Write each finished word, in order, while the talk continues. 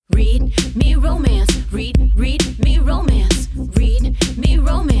Read me romance. Read me romance. Read me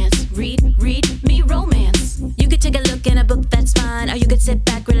romance. Read me romance. You could take a look in a book, that's fine. Or you could sit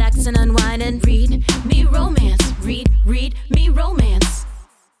back, relax, and unwind and read me romance. Read me romance.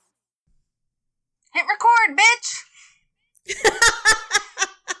 Hit record, bitch!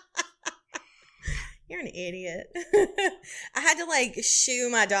 You're an idiot. I had to like shoo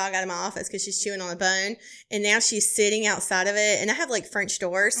my dog out of my office because she's chewing on a bone, and now she's sitting outside of it, and I have like French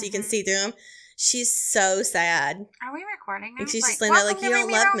doors so you can see through them. She's so sad. Are we recording now? Like, she's just laying there like, you don't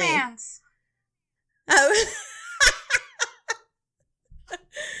love romance. Me. Oh.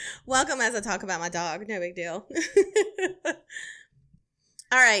 Welcome as I talk about my dog. No big deal.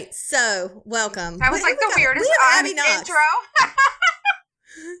 All right, so welcome. That was like the weirdest intro.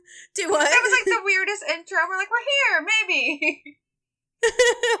 Do what? That was like the weirdest intro. We're like, we're here, maybe.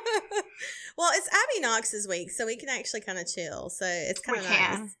 Well, it's Abby Knox's week, so we can actually kind of chill. So it's kind of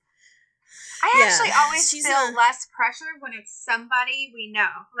nice. I actually always feel less pressure when it's somebody we know.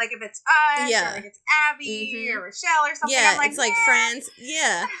 Like if it's us, or like it's Abby or Rochelle or something. Yeah, I'm like, it's like friends.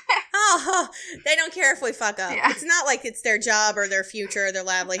 Yeah. Oh, they don't care if we fuck up. Yeah. It's not like it's their job or their future or their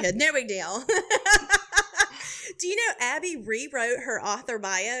livelihood. No big deal. Do you know Abby rewrote her author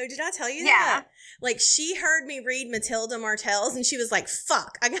bio? Did I tell you that? Like, she heard me read Matilda Martell's, and she was like,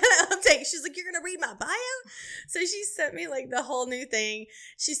 fuck, I gotta update. She's like, you're gonna read my bio? So she sent me, like, the whole new thing.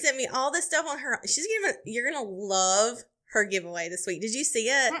 She sent me all this stuff on her. You're gonna love her giveaway this week. Did you see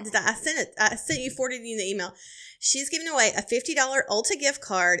it? I sent you, forwarded you the email. She's giving away a $50 Ulta gift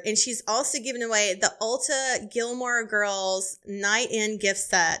card, and she's also giving away the Ulta Gilmore Girls Night In gift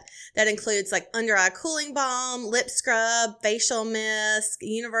set that includes like under eye cooling balm, lip scrub, facial mist,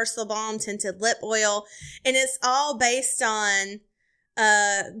 universal balm, tinted lip oil, and it's all based on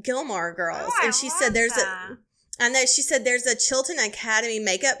Gilmore Girls. And she said she said there's a Chilton Academy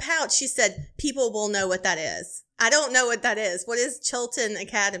makeup pouch. She said people will know what that is. I don't know what that is. What is Chilton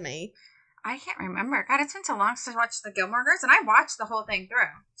Academy? I can't remember. God, it's been so long since I watched the Gilmore Girls, and I watched the whole thing through.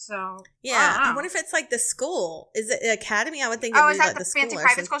 So yeah, I wonder if it's like the school. Is it Academy? I would think. Is that the fancy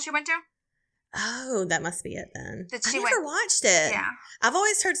private school she went to? Oh, that must be it then. I never watched it. Yeah, I've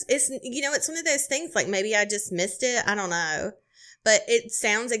always heard it's one of those things. Like maybe I just missed it. I don't know, but it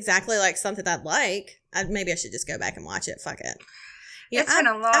sounds exactly like something I'd like. Maybe I should just go back and watch it. Fuck it. It's been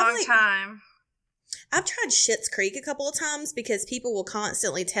a long time. I've tried Schitt's Creek a couple of times because people will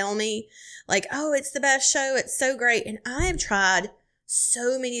constantly tell me, like, oh, it's the best show. It's so great. And I have tried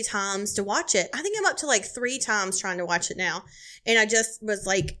so many times to watch it. I think I'm up to like 3 times trying to watch it now. And I just was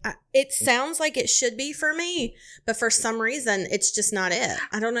like, it sounds like it should be for me. But for some reason, it's just not it.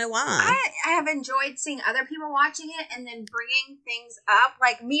 I don't know why. I have enjoyed seeing other people watching it and then bringing things up.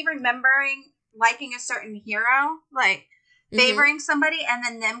 Like me remembering liking a certain hero. Like, favoring somebody and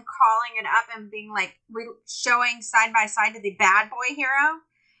then them calling it up and being like showing side by side to the bad boy hero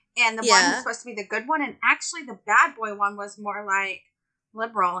and the one who's supposed to be the good one, and actually the bad boy one was more like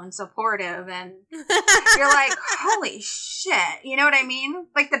liberal and supportive, and you're like, holy shit, you know what I mean?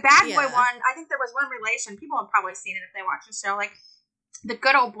 Like the bad boy one, I think there was one relation, people have probably seen it if they watch the show, like the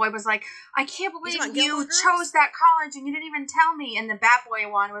good old boy was like, I can't believe you chose that college and you didn't even tell me. And the bad boy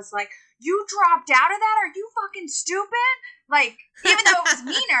one was like, you dropped out of that? Are you fucking stupid? Like, even though it was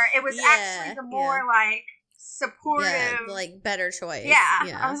meaner, it was actually the more like supportive, like better choice.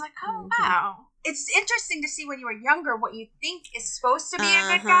 Yeah. I was like, oh wow. It's interesting to see when you were younger what you think is supposed to be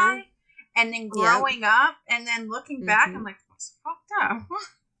a good guy, and then growing up and then looking back, I'm like, what's fucked up?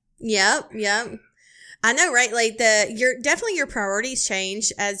 Yep. I know, right? Like your priorities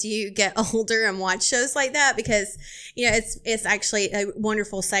change as you get older and watch shows like that, because it's actually a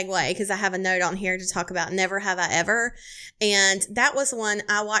wonderful segue, because I have a note on here to talk about Never Have I Ever, and that was one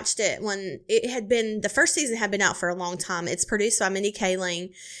I watched it when it had been, the first season had been out for a long time. It's produced by Mindy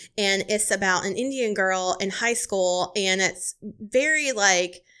Kaling, and it's about an Indian girl in high school, and it's very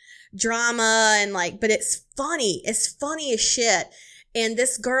like drama and like, but it's funny as shit. And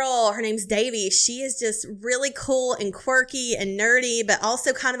this girl, her name's Davy, she is just really cool and quirky and nerdy, but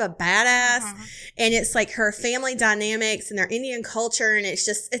also kind of a badass. And it's like her family dynamics and their Indian culture. And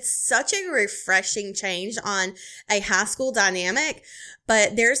it's such a refreshing change on a high school dynamic.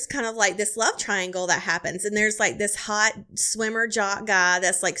 But there's kind of like this love triangle that happens. And there's like this hot swimmer jock guy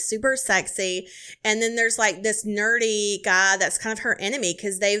that's like super sexy. And then there's like this nerdy guy that's kind of her enemy,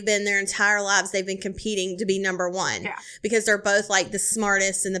 because they've been their entire lives, they've been competing to be number one. Yeah. Because they're both like the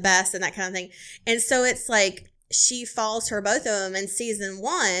smartest and the best and that kind of thing. And so it's like she falls for both of them in season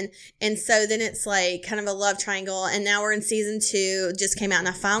 1. And so then it's like kind of a love triangle. And now we're in season 2, just came out, and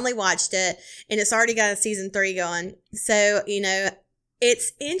I finally watched it, and it's already got a season 3 going. So,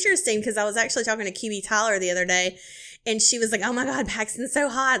 it's interesting because I was actually talking to Kiwi Tyler the other day, and she was like, "Oh my God, Paxton's so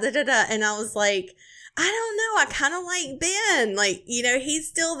hot." Da, da, da. And I was like, I don't know. I kind of like Ben. Like, you know, he's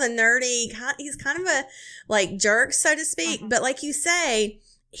still the nerdy. He's kind of a like jerk, so to speak. But like you say,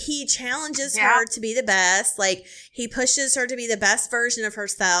 he challenges her to be the best. Like, he pushes her to be the best version of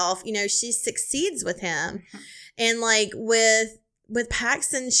herself. You know, she succeeds with him. And like with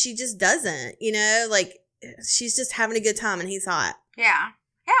Paxton, she just doesn't, you know, like she's just having a good time and he's hot. Yeah.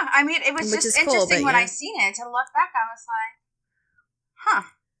 Yeah. I mean, it was just interesting when I seen it. To look back, I was like, huh.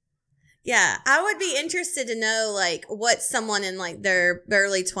 Yeah. I would be interested to know like what someone in like their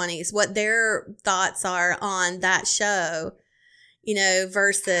early 20s, what their thoughts are on that show, you know,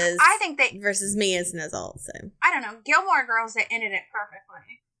 versus me as an adult. So I don't know. Gilmore Girls, they ended it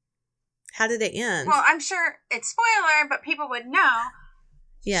perfectly. How did it end? Well, I'm sure it's spoiler, but people would know.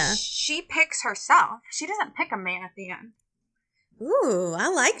 Yeah. She picks herself. She doesn't pick a man at the end. Ooh, I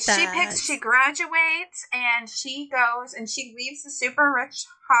like that. She graduates and she goes and she leaves the super rich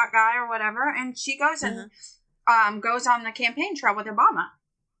hot guy or whatever, and she goes and goes on the campaign trail with Obama.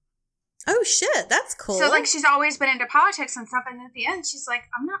 Oh shit, that's cool. So like she's always been into politics and stuff, and at the end she's like,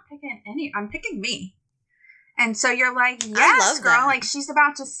 I'm picking me. And so you're like, yes, girl, that. Like she's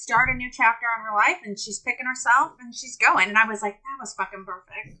about to start a new chapter on her life and she's picking herself and she's going. And I was like, that was fucking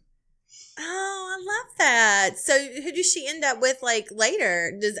perfect. Oh, I love that. So who does she end up with like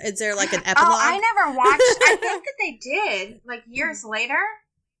later? Is there like an epilogue? Oh, I never watched. I think that they did like years later,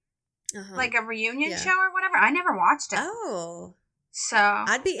 like a reunion show or whatever. I never watched it. Oh. So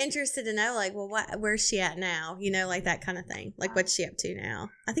I'd be interested to know, like, well, where's she at now? You know, like that kind of thing. Like, what's she up to now?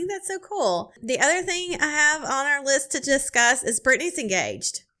 I think that's so cool. The other thing I have on our list to discuss is Brittany's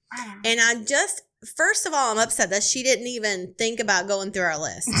engaged. And first of all, I'm upset that she didn't even think about going through our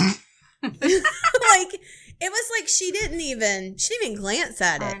list. Like, it was like she didn't even glance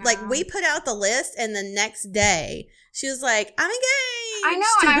at it. Like, we put out the list, and the next day, she was like, I'm engaged. I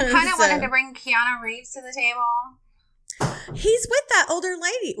know, and I kind of wanted to bring Keanu Reeves to the table. He's with that older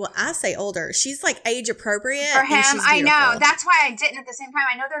lady. Well, I say older. She's like age appropriate. For him, I know. That's why I didn't at the same time.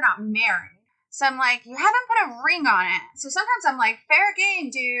 I know they're not married. So I'm like, you haven't put a ring on it. So sometimes I'm like, fair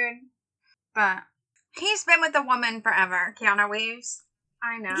game, dude. But he's been with a woman forever, Keanu Reeves.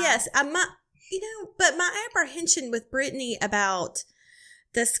 I know. Yes. But my apprehension with Brittany about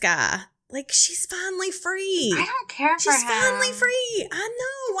this guy, like, she's finally free. I don't care for him. She's finally free. I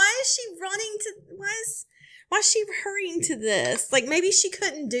know. Why is she why is she hurrying to this? Like, maybe she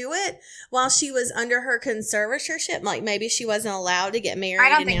couldn't do it while she was under her conservatorship. Like, maybe she wasn't allowed to get married. I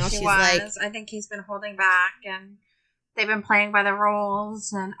don't think she was. I think he's been holding back, and they've been playing by the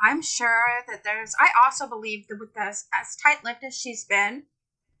rules. And I'm sure that I also believe that with this, as tight-lipped as she's been,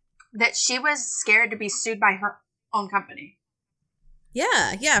 that she was scared to be sued by her own company.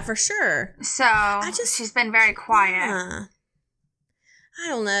 Yeah, for sure. So, she's been very quiet. I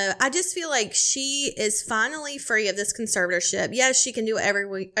don't know. I just feel like she is finally free of this conservatorship. Yes, she can do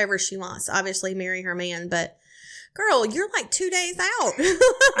whatever she wants. Obviously, marry her man, but girl, you're like 2 days out.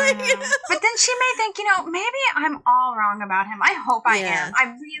 I know. But then she may think, maybe I'm all wrong about him. I hope I am.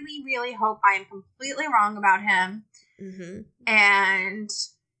 I really, really hope I am completely wrong about him. Mm-hmm. And,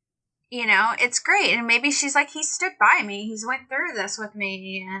 it's great. And maybe she's like, he stood by me. He's went through this with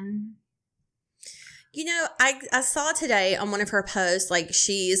me. And I saw today on one of her posts, like,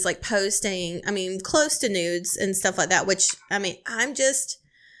 she's like posting, close to nudes and stuff like that, which,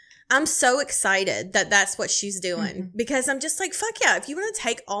 I'm so excited that that's what she's doing, because I'm just like, fuck yeah. If you want to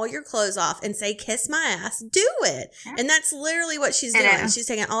take all your clothes off and say, kiss my ass, do it. Yeah. And that's literally what she's doing. She's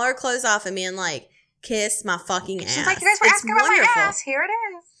taking all her clothes off and being like, kiss my fucking ass. She's like, you guys were asking about my ass. Here it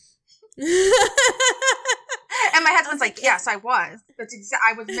is. And my husband's like, yes, I was.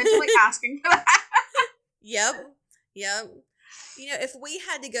 I was mentally asking for that. Yep. If we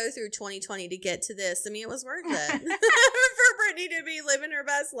had to go through 2020 to get to this, it was worth it for Brittany to be living her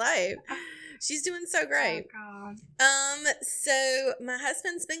best life. She's doing so great. Oh, God. So my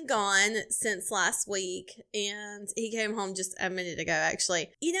husband's been gone since last week, and he came home just a minute ago, actually.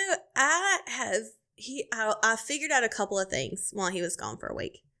 I figured out a couple of things while he was gone for a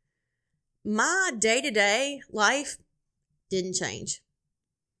week. My day-to-day life didn't change.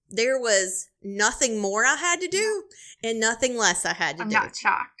 There was nothing more I had to do and nothing less I had to do. I'm not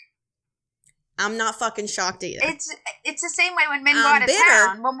shocked. I'm not fucking shocked either. It's the same way when men go out of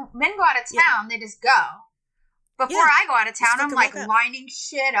town. When men go out of town, they just go. Before I go out of town, I'm like lining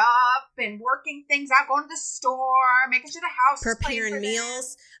shit up and working things out, going to the store, making sure the house is preparing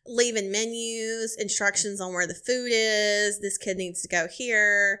meals, leaving menus, instructions on where the food is. This kid needs to go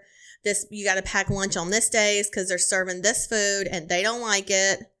here. this, you got to pack lunch on this days because they're serving this food and they don't like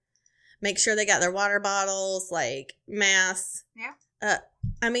it. Make sure they got their water bottles, like masks. Yeah.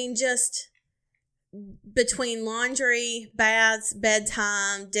 I mean, just between laundry, baths,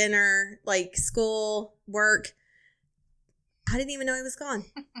 bedtime, dinner, like school, work, I didn't even know he was gone.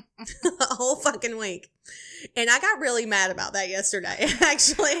 A whole fucking week. And I got really mad about that yesterday,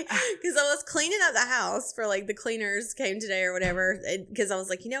 actually, because I was cleaning up the house for like the cleaners came today or whatever. Because I was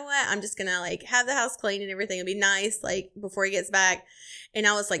like, you know what? I'm just going to like have the house clean and everything. It'll be nice like before he gets back. And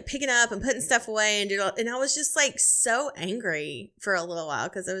I was like picking up and putting stuff away and I was just like so angry for a little while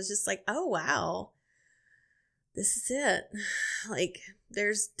because I was just like, oh, wow, this is it. Like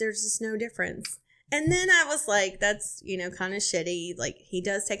there's just no difference. And then I was like, that's, kind of shitty. Like, he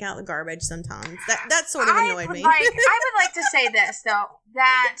does take out the garbage sometimes. That sort of annoyed me. I would like to say this, though,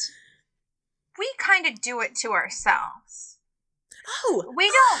 that we kind of do it to ourselves. Oh, we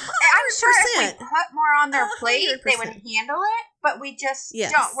don't. 100%. I'm sure if we put more on their plate, 100%. they would handle it. But we just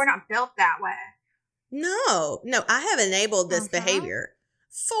don't. We're not built that way. No, I have enabled this behavior.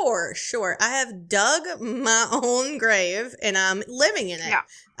 For sure. I have dug my own grave and I'm living in it. Yeah.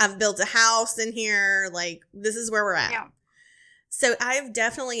 I've built a house in here. Like, this is where we're at. Yeah. So I've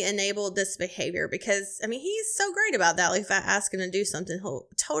definitely enabled this behavior because, I mean, he's so great about that. Like, if I ask him to do something, he'll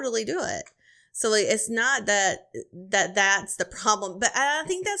totally do it. So, like, it's not that's the problem. But I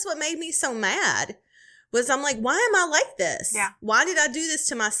think that's what made me so mad was I'm like, why am I like this? Yeah. Why did I do this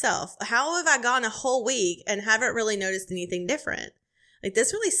to myself? How have I gone a whole week and haven't really noticed anything different? Like,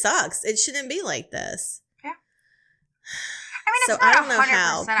 this really sucks. It shouldn't be like this. Yeah. I mean, it's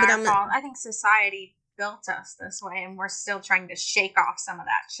not 100% our fault. I think society built us this way, and we're still trying to shake off some of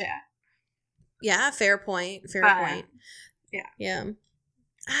that shit. Yeah, fair point. Point. Yeah. Yeah.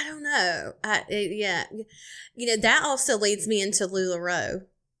 I don't know. Yeah. That also leads me into LuLaRoe.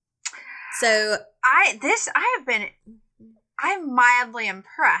 So I'm mildly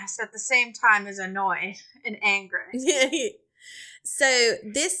impressed at the same time as annoyed and angry. So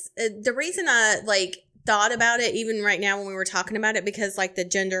the reason I thought about it even right now when we were talking about it, because the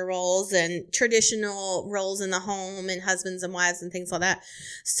gender roles and traditional roles in the home and husbands and wives and things like that.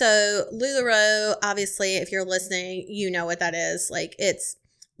 So LuLaRoe, obviously, if you're listening, you know what that is. It's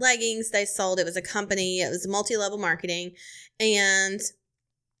leggings they sold. It was a company. It was multi-level marketing. And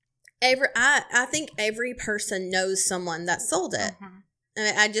I think every person knows someone that sold it. Mm-hmm.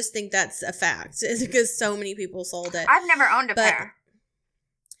 I just think that's a fact because so many people sold it. I've never owned a pair.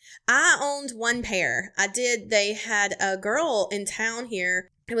 I owned one pair. I did. They had a girl in town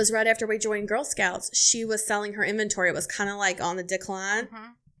here. It was right after we joined Girl Scouts. She was selling her inventory. It was kind of on the decline. Mm-hmm.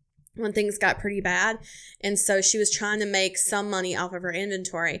 When things got pretty bad. And so she was trying to make some money off of her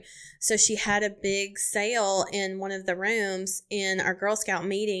inventory. So she had a big sale in one of the rooms in our Girl Scout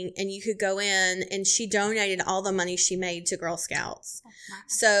meeting, and you could go in, and she donated all the money she made to Girl Scouts.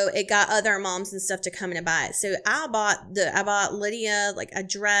 So it got other moms and stuff to come in and buy it. So I bought Lydia a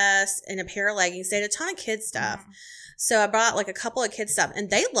dress and a pair of leggings. They had a ton of kids stuff. Mm-hmm. So I bought a couple of kids stuff, and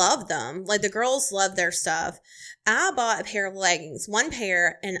they loved them. The girls loved their stuff. I bought a pair of leggings, one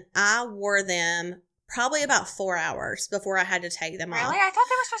pair, and I wore them probably about 4 hours before I had to take them off. Really? I thought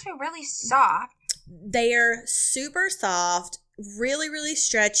they were supposed to be really soft. They're super soft, really, really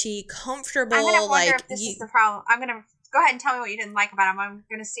stretchy, comfortable. I'm going to wonder if this is the problem. I'm going to go ahead and tell me what you didn't like about them. I'm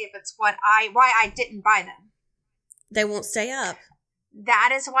going to see if it's why I didn't buy them. They won't stay up. That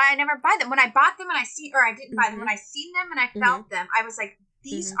is why I never buy them. When I bought them and I didn't buy them, when I seen them and I felt them, I was like,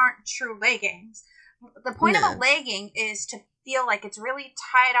 these aren't true leggings. The point of a legging is to feel like it's really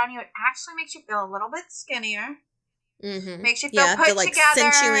tight on you. It actually makes you feel a little bit skinnier. Mm-hmm. Makes you feel put together,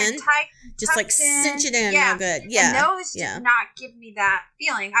 cinch you in. Tight, just cinch it in real good. Yeah, and those did not give me that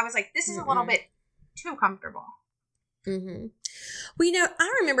feeling. I was like, this is a little bit too comfortable. Mm-hmm. Well,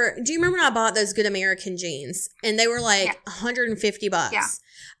 I remember. Do you remember when I bought those Good American jeans, and they were $150? Yeah.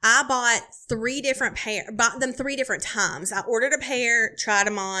 I bought 3 different bought them 3 different times. I ordered a pair, tried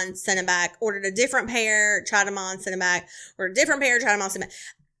them on, sent them back. Ordered a different pair, tried them on, sent them back. Ordered a different pair, tried them on, sent them back.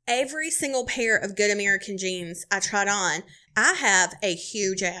 Every single pair of Good American jeans I tried on, I have a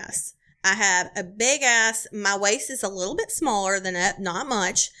huge ass. I have a big ass. My waist is a little bit smaller than it, not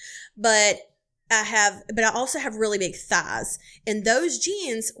much, but I also have really big thighs, and those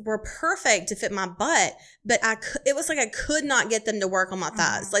jeans were perfect to fit my butt, but it was I could not get them to work on my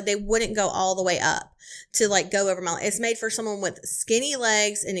thighs. They wouldn't go all the way up to go over my, it's made for someone with skinny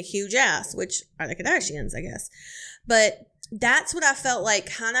legs and a huge ass, which are the Kardashians, I guess. But that's what I felt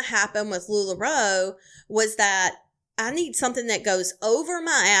kind of happened with LuLaRoe was that I need something that goes over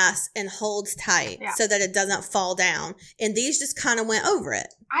my ass and holds tight so that it doesn't fall down. And these just kind of went over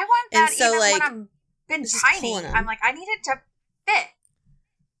it. I want that, and so, even like, when I'm been tiny. I'm like, I need it to fit.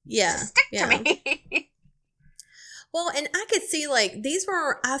 Yeah. To stick to me. Well, and I could see, like,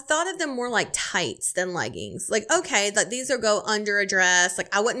 I thought of them more like tights than leggings. Like, okay, like these will go under a dress.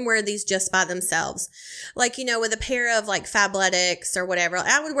 Like, I wouldn't wear these just by themselves. Like, you know, with a pair of like Fabletics or whatever,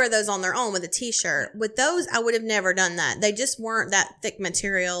 I would wear those on their own with a t-shirt. With those, I would have never done that. They just weren't that thick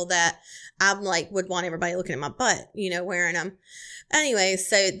material that I'm like, would want everybody looking at my butt, you know, wearing them. Anyway,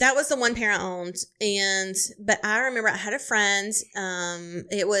 so that was the one pair I owned. But I remember I had a friend,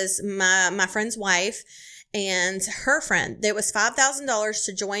 it was my friend's wife. And her friend, it was $5,000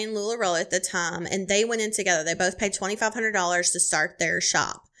 to join LuLaRoe at the time, and they went in together. They both paid $2,500 to start their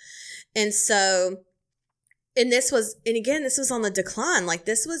shop. And so, this was on the decline. Like,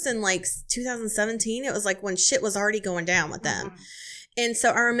 this was in like 2017. It was like when shit was already going down with them. Mm-hmm. And so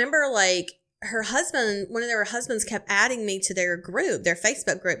I remember, like, one of their husbands kept adding me to their group, their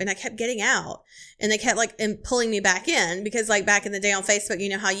Facebook group, and I kept getting out, and they kept like pulling me back in because, like, back in the day on Facebook, you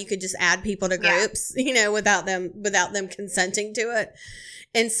know how you could just add people to groups, you know, without them consenting to it.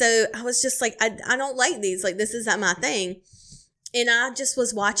 And so I was just like, I don't like these. Like, this is not my thing. And I just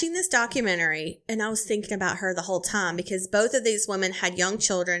was watching this documentary, and I was thinking about her the whole time because both of these women had young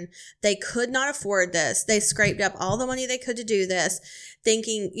children. They could not afford this. They scraped up all the money they could to do this,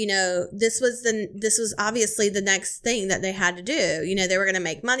 thinking, you know, this was obviously the next thing that they had to do. You know, they were going to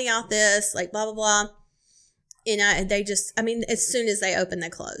make money off this, like blah, blah, blah. And as soon as they opened, they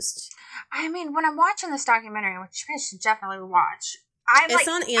closed. I mean, when I'm watching this documentary, which I should definitely watch, it's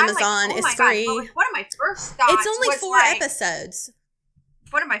on Amazon. It's free. God. One of my first thoughts It's only 4 episodes.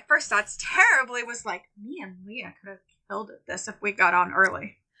 One of my first thoughts terribly was like, me and Leah could have killed at this if we got on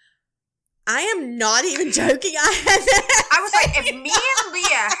early. I am not even joking. I was like, if me and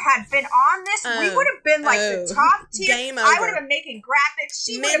Leah had been on this, we would have been like the top tier. Game over. I would have been making graphics.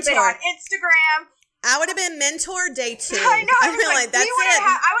 She would have been on Instagram. I would have been mentor day 2. I know. I feel like that's it.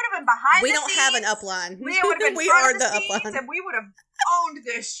 I would have been behind the scenes. We don't have an upline. We would have been front of the upline. And we would have owned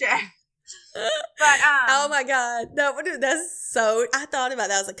this shit. But oh my God. That's so, I thought about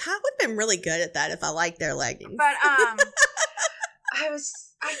that. I was like, I would have been really good at that if I liked their leggings. But I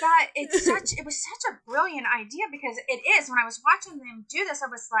thought it was such a brilliant idea because it is. When I was watching them do this, I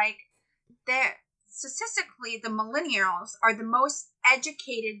was like, statistically, the millennials are the most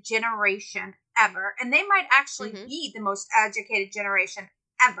educated generation ever. And they might actually be the most educated generation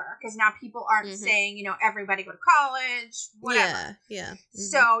ever because now people aren't saying, you know, everybody go to college, whatever. Yeah.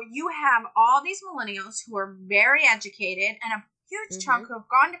 So you have all these millennials who are very educated and a huge chunk who have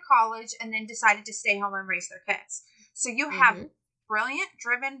gone to college and then decided to stay home and raise their kids. So you have brilliant,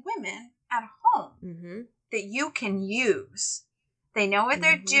 driven women at home that you can use. They know what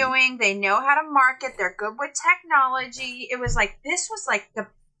they're doing. They know how to market. They're good with technology. It was like, this was like the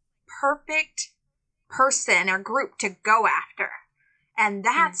perfect person or group to go after. And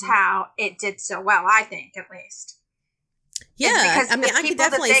that's how it did so well, I think, at least. Yeah. I mean, I could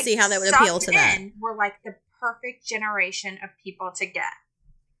definitely see how that would appeal to them. We're like the perfect generation of people to get.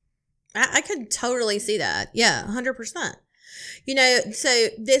 I could totally see that. Yeah, 100%. You know, so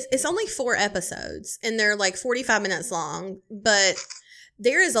it's only 4 episodes and they're like 45 minutes long, but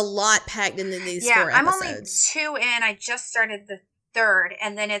there is a lot packed into these 4 episodes. I'm only 2 in. I just started the 3rd,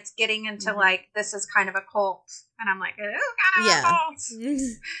 and then it's getting into like, this is kind of a cult. And I'm like, it is kind of a cult.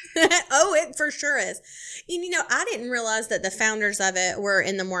 Oh, it for sure is. And, you know, I didn't realize that the founders of it were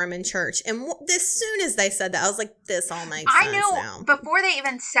in the Mormon church. And as soon as they said that, I was like, this all makes sense now. Before they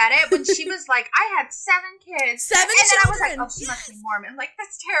even said it, when she was like, I had 7 kids. 7 children. Then I was like, oh, she must be Mormon. Like,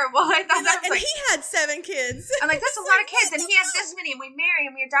 that's terrible. I thought that was and he had 7 kids. I'm like, that's a lot of kids. And he had this many. And we married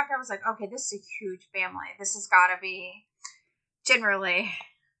and we adopted. I was like, okay, this is a huge family. This has got to be generally.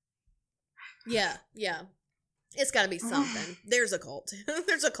 Yeah. It's got to be something. There's a cult.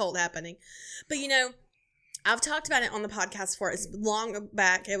 There's a cult happening. But, you know, I've talked about it on the podcast before. It's long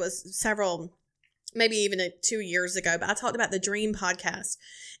back. It was several, maybe even 2 years ago. But I talked about the Dream podcast.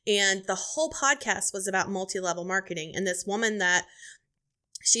 And the whole podcast was about multi-level marketing. And this woman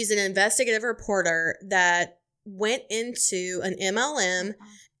she's an investigative reporter that went into an MLM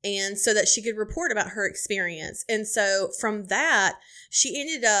and so that she could report about her experience. And so from that, she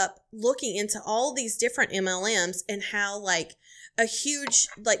ended up looking into all these different MLMs and how like a huge,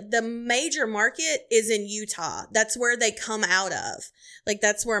 like the major market is in Utah. That's where they come out of. Like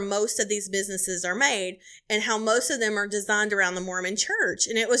that's where most of these businesses are made and how most of them are designed around the Mormon church.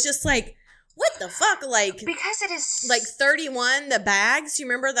 And it was just like, what the fuck? Like, because it is like 31, the bags, you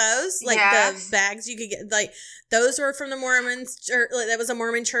remember those? Like Yes. the bags you could get, like those were from the Mormons church. Like, that was a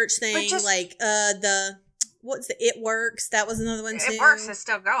Mormon church thing. just- like what's the It Works? That was another one too. It Works is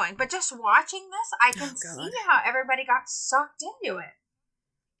still going. But just watching this, I can God. see how everybody got sucked into it.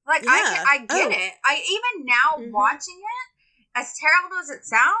 Like, Yeah. I get Oh. it. I even now Mhm. watching it, as terrible as it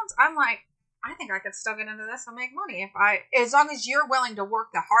sounds, I'm like, I think I could still get into this and make money as long as you're willing to work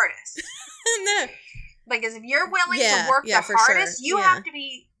the hardest. No. Like, as if you're willing Yeah, to work yeah, the for sure. hardest, you Yeah. have to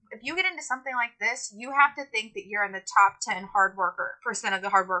be. If you get into something like this, you have to think that you're in the top 10 percent of the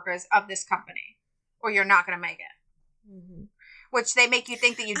hard workers of this company, or you're not going to make it. Mhm. Which they make you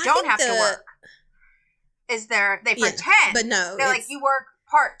think that you I don't think have to work. They Yeah, pretend, but no, they're like, it's- you work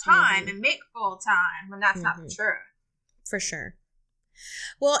part time Mhm. and make full time, when that's not the Mhm. truth. For sure.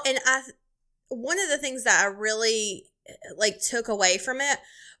 Well, and one of the things that I really like took away from it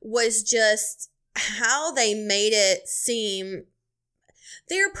was just how they made it seem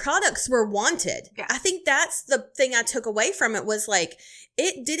their products were wanted. Yeah. I think that's the thing I took away from it was like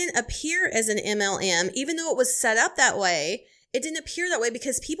it didn't appear as an MLM, even though it was set up that way. It didn't appear that way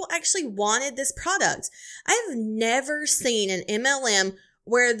because people actually wanted this product. I've never seen an MLM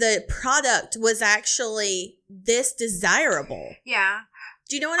where the product was actually this desirable. Yeah.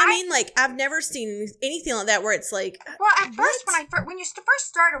 Do you know what I mean? Like, I've never seen anything like that where it's like, Well, at first, what? when you first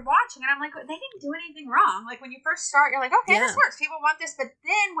started watching it, I'm like, they didn't do anything wrong. Like, when you first start, you're like, okay, Yeah. this works. People want this. But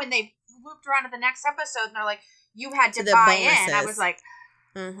then when they looped around to the next episode and they're like, you had to The buy in, I bonuses. was like,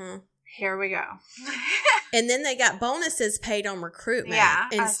 Mhm. here we go. And then they got bonuses paid on recruitment Yeah.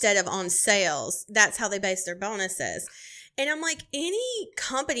 instead of on sales. That's how they base their bonuses. And I'm like, any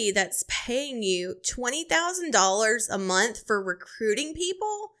company that's paying you $20,000 a month for recruiting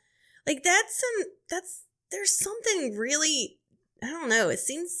people, like there's something really, I don't know. It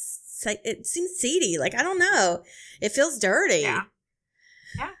seems seedy. Like, I don't know. It feels dirty. Yeah.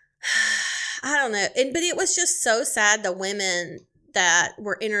 Yeah. I don't know. But it was just so sad, the women that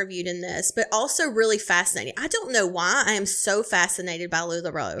were interviewed in this, but also really fascinating. I don't know why I am so fascinated by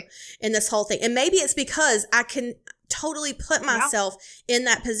LuLaRoe in this whole thing. And maybe it's because I can totally put myself in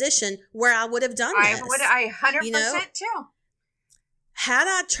that position where I would have done this. I 100% You know? too. Had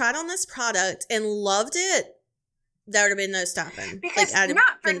I tried on this product and loved it, there would have been no stopping. Because like, I'd have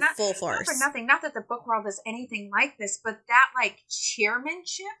not for been full force. Not for nothing. Not that the book world is anything like this, but that like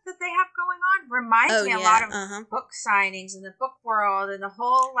chairmanship that they have going on reminds me a lot of book signings in the book world and the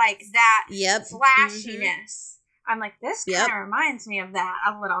whole like that Yep. flashiness. I'm like, this kind Yep. of reminds me of that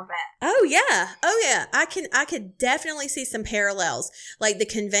a little bit. Oh yeah. I could definitely see some parallels, like the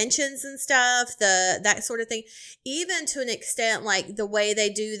conventions and stuff, that sort of thing. Even to an extent, like the way they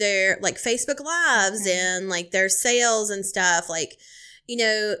do their like Facebook Lives and like their sales and stuff. Like, you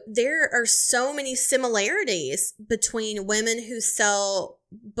know, there are so many similarities between women who sell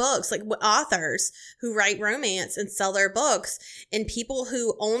books, like authors who write romance and sell their books, and people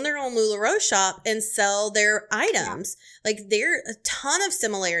who own their own LuLaRoe shop and sell their items. Yeah. Like, there are a ton of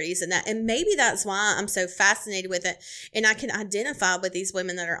similarities in that. And maybe that's why I'm so fascinated with it. And I can identify with these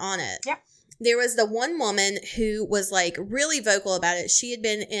women that are on it. Yeah. There was the one woman who was like really vocal about it. She had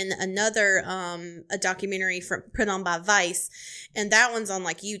been in another a documentary put on by Vice, and that one's on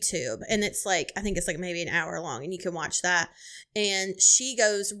like YouTube, and it's like, I think it's like maybe an hour long, and you can watch that. And she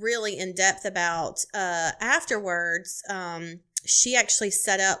goes really in depth about afterwards. She actually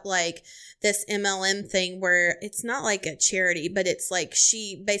set up like this MLM thing where it's not like a charity, but it's like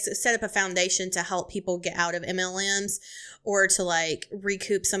she basically set up a foundation to help people get out of MLMs or to like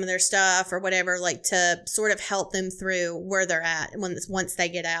recoup some of their stuff or whatever, like to sort of help them through where they're at once they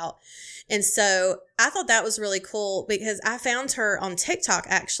get out. And so I thought that was really cool because I found her on TikTok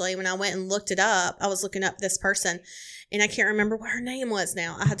actually. When I went and looked it up, I was looking up this person. And I can't remember what her name was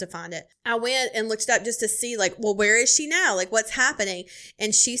now. I had to find it. I went and looked it up just to see, like, well, where is she now? Like, what's happening?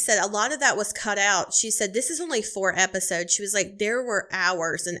 And she said a lot of that was cut out. She said, this is only 4 episodes. She was like, there were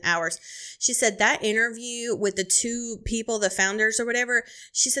hours and hours. She said that interview with the 2 people, the founders or whatever,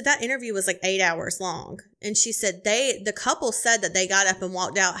 she said that interview was like 8 hours long. And she said the couple said that they got up and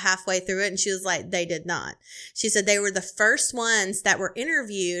walked out halfway through it. And she was like, they did not. She said they were the first ones that were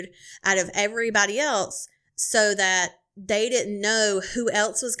interviewed out of everybody else so that they didn't know who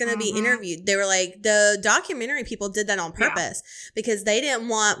else was going to be interviewed. They were like, the documentary people did that on purpose because they didn't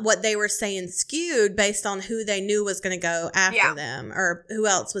want what they were saying skewed based on who they knew was going to go after them or who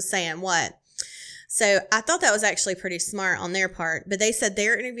else was saying what. So I thought that was actually pretty smart on their part. But they said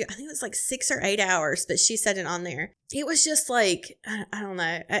their interview, I think it was like 6 or 8 hours, but she said it on there. It was just like, I don't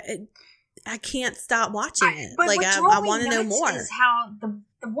know. I can't stop watching it. But like, I want to know more. Is how the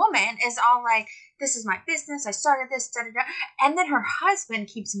the woman is all like, this is my business. I started this, da, da, da. And then her husband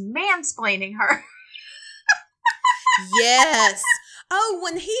keeps mansplaining her. Yes. Oh,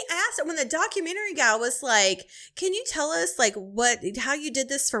 when the documentary guy was like, can you tell us like how you did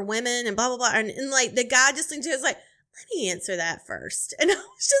this for women and blah, blah, blah. And like the guy just listened to it was like, let me answer that first. And I was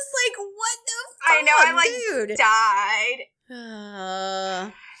just like, what the fuck, I know, I like dude?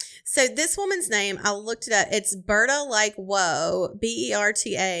 died. So this woman's name, I looked it up. It's Berta like Whoa,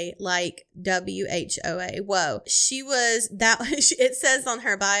 Berta like WHOA. Whoa. She was that. It says on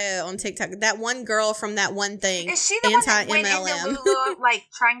her bio on TikTok, that one girl from that one thing. Is she the one that went into Lulu, like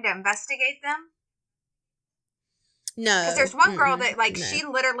trying to investigate them? No, because there's one girl that like she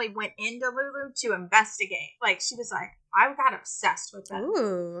literally went into Lulu to investigate. Like she was like, I got obsessed with them.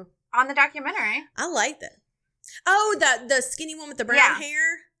 Ooh, on the documentary. I like that. Oh, the skinny one with the brown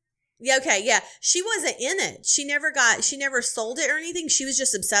hair. Yeah, okay, yeah. She wasn't in it. She never sold it or anything. She was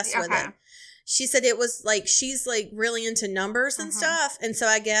just obsessed with it. She said it was like she's like really into numbers and stuff. And so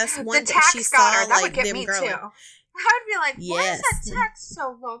I guess once she saw that like would get them me growing. too. I would be like, why is that tax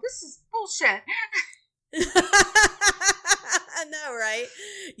so low? This is bullshit. I know, right?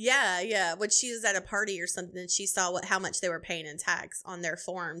 Yeah. When she was at a party or something, she saw how much they were paying in tax on their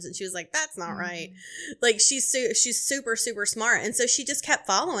forms, and she was like, "That's not right." Like she's super super smart, and so she just kept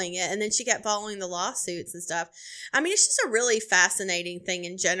following it, and then she kept following the lawsuits and stuff. I mean, it's just a really fascinating thing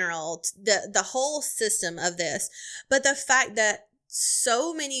in general, the whole system of this, but the fact that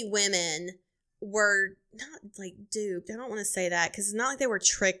so many women were not like duped. I don't want to say that because it's not like they were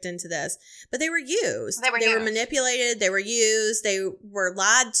tricked into this, but they were used. They were manipulated. They were used. They were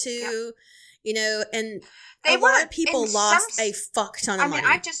lied to, you know, and a lot of people lost a fuck ton of money.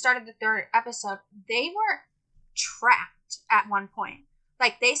 I just started the 3rd episode. They were trapped at one point.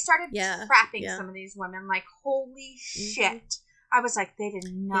 Like they started trapping some of these women. Like, holy shit. I was like, they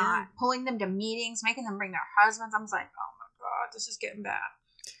did not. Pulling them to meetings, making them bring their husbands. I was like, oh my God, this is getting bad.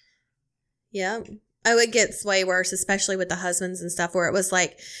 Yeah. Oh, it gets way worse, especially with the husbands and stuff, where it was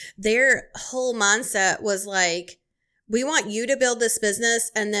like their whole mindset was like, we want you to build this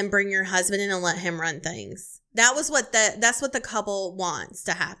business and then bring your husband in and let him run things. That's what the couple wants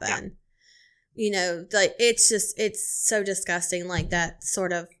to happen. Yeah. You know, like it's so disgusting, like that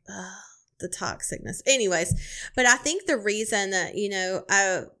sort of the toxicness. Anyways, but I think the reason that, you know,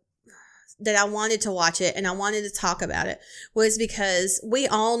 that I wanted to watch it and I wanted to talk about it was because we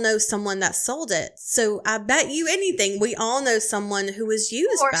all know someone that sold it. So I bet you anything, we all know someone who was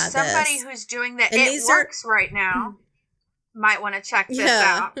used by this. Or somebody who's doing the It Works right now might want to check this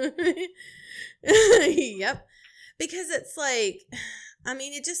out. Yep. Because it's like, I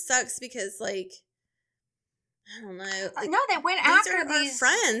mean, it just sucks because like, I don't know. Like, no, they went after these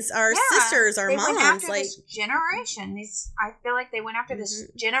friends, our sisters, our moms. Went after like this generation. I feel like they went after this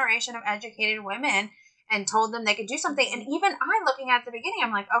generation of educated women and told them they could do something. And even I, looking at the beginning,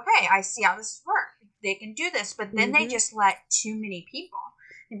 I'm like, okay, I see how this works. They can do this, but then they just let too many people.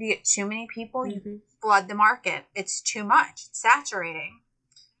 If you get too many people, you flood the market. It's too much. It's saturating.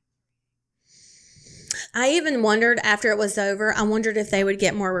 I even wondered after it was over. I wondered if they would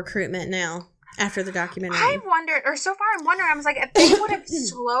get more recruitment now. After the documentary. I wondered, or so far I'm wondering, I was like, if they would have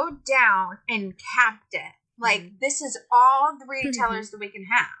slowed down and capped it, like, this is all the retailers that we can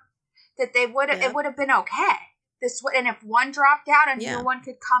have, that they would have, it would have been okay. And if one dropped out and no one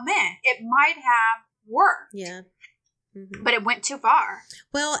could come in, it might have worked. Yeah. But it went too far.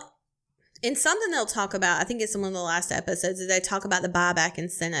 Well, in something they'll talk about, I think it's in one of the last episodes, they talk about the buyback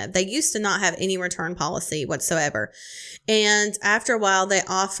incentive. They used to not have any return policy whatsoever. And after a while, they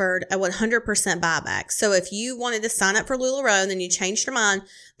offered a 100% buyback. So if you wanted to sign up for LuLaRoe and then you changed your mind,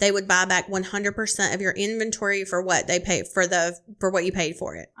 they would buy back 100% of your inventory for what they paid for what you paid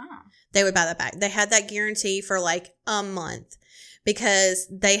for it. Oh. They would buy that back. They had that guarantee for like a month because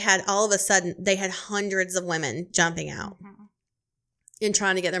they had hundreds of women jumping out. And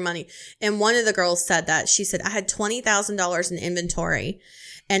trying to get their money. And one of the girls said that. She said, I had $20,000 in inventory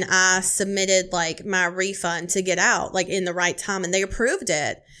and I submitted like my refund to get out like in the right time and they approved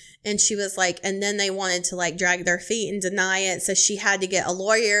it. And she was like, and then they wanted to like drag their feet and deny it. So she had to get a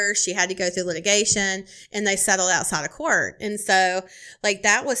lawyer. She had to go through litigation and they settled outside of court. And so like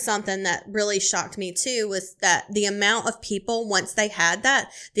that was something that really shocked me too, was that the amount of people, once they had that,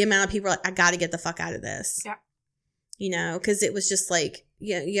 the amount of people were like, I got to get the fuck out of this. Yeah. You know, because it was just like,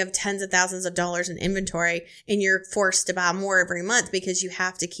 you have tens of thousands of dollars in inventory and you're forced to buy more every month because you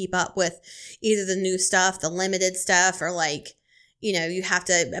have to keep up with either the new stuff, the limited stuff, or like, you know, you have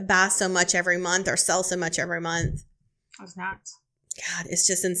to buy so much every month or sell so much every month. That's nuts. God, it's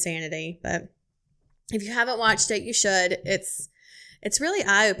just insanity. But if you haven't watched it, you should. It's It's really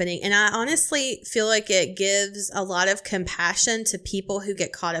eye-opening, and I honestly feel like it gives a lot of compassion to people who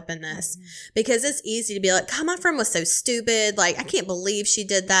get caught up in this, because it's easy to be like, God, my friend was so stupid. Like, I can't believe she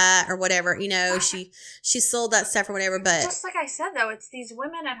did that or whatever. You know, she sold that stuff or whatever. But just like I said, though, it's these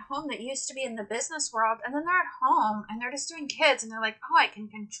women at home that used to be in the business world, and then they're at home and they're just doing kids, and they're like, oh, I can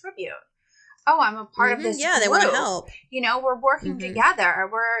contribute. Oh, I'm a part of this Yeah, group. they want to help. You know, we're working together.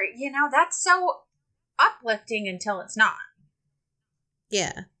 That's so uplifting until it's not.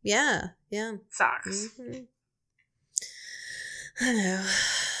 Yeah. Sucks. I know.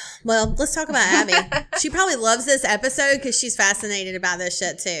 Well, let's talk about Abby. She probably loves this episode because she's fascinated about this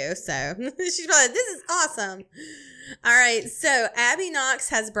shit too. So she's probably like, this is awesome. All right. So Abby Knox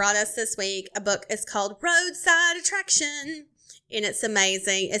has brought us this week a book. It's called Roadside Attraction. And it's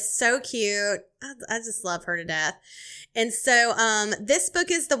amazing. It's so cute. I just love her to death. And so this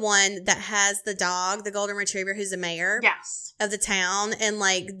book is the one that has the dog, the golden retriever, who's the mayor of the town, and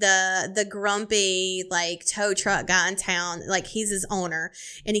like the grumpy like tow truck guy in town, like he's his owner,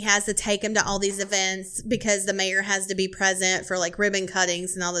 and he has to take him to all these events because the mayor has to be present for like ribbon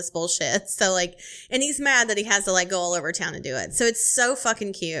cuttings and all this bullshit. So like, and he's mad that he has to like go all over town to do it. So it's so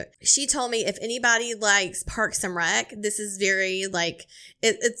fucking cute. She told me if anybody likes Parks and Rec, this is very like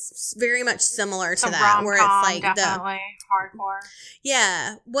it's very much similar to that, where it's like definitely hardcore.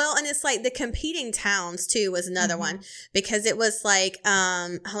 Yeah. Well, and it's like the competing towns too was another one, because it was like,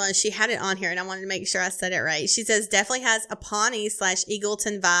 hold on, she had it on here and I wanted to make sure I said it right. She says definitely has a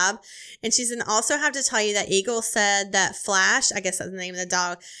Pawnee/Eagleton vibe. And she's going to also have to tell you that Eagle said that Flash, I guess that's the name of the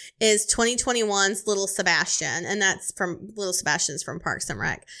dog, is 2021's Little Sebastian. And that's from Little Sebastian's from Parks and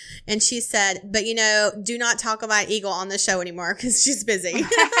Rec. And she said, but you know, do not talk about Eagle on the show anymore because she's busy. She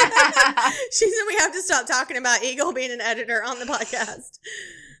said we have to stop talking about Eagle being an editor on the podcast.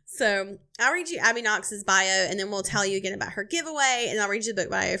 So I'll read you Abby Knox's bio, and then we'll tell you again about her giveaway, and I'll read you the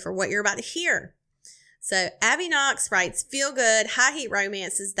book bio for what you're about to hear. So Abby Knox writes feel-good, high-heat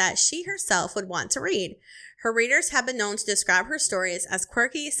romances that she herself would want to read. Her readers have been known to describe her stories as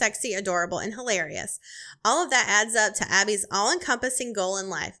quirky, sexy, adorable, and hilarious. All of that adds up to Abby's all-encompassing goal in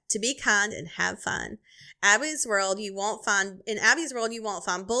life, to be kind and have fun. In Abby's world, you won't find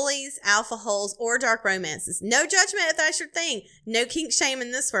bullies, alpha holes, or dark romances. No judgment if that's your thing. No kink shame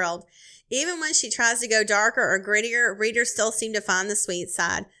in this world. Even when she tries to go darker or grittier, readers still seem to find the sweet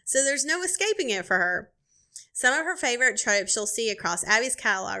side. So there's no escaping it for her. Some of her favorite tropes you'll see across Abby's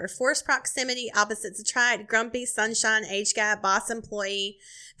catalog are forced proximity, opposites attract, grumpy, sunshine, age gap, boss employee,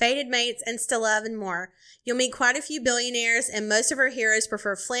 fated mates, insta love, and more. You'll meet quite a few billionaires, and most of her heroes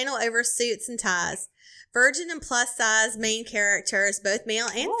prefer flannel over suits and ties. Virgin and plus size main characters, both male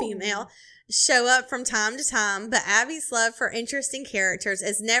and female, show up from time to time, but Abby's love for interesting characters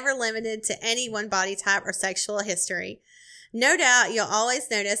is never limited to any one body type or sexual history. No doubt you'll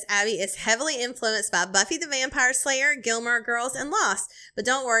always notice Abby is heavily influenced by Buffy the Vampire Slayer, Gilmore Girls, and Lost, but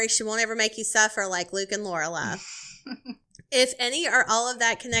don't worry, she won't ever make you suffer like Luke and Lorelai. If any or all of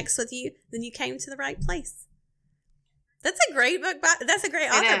that connects with you, then you came to the right place. That's a great book. That's a great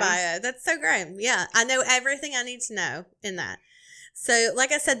author bio. That's so great. Yeah. I know everything I need to know in that. So,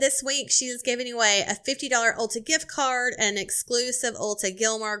 like I said, this week she is giving away a $50 Ulta gift card, an exclusive Ulta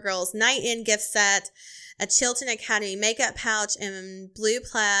Gilmore Girls Night In gift set, a Chilton Academy makeup pouch in blue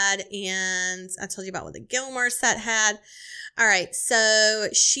plaid, and I told you about what the Gilmore set had. All right, so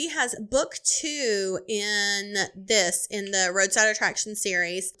she has book 2 in the Roadside Attraction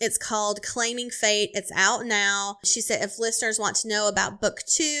series. It's called Claiming Fate. It's out now. She said if listeners want to know about book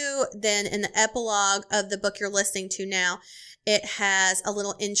 2, then in the epilogue of the book you're listening to now, it has a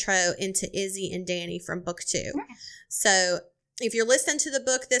little intro into Izzy and Danny from book 2. So if you're listening to the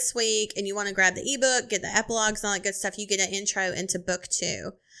book this week and you want to grab the ebook, get the epilogues and all that good stuff, you get an intro into book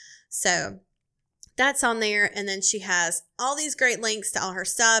 2. So that's on there. And then she has all these great links to all her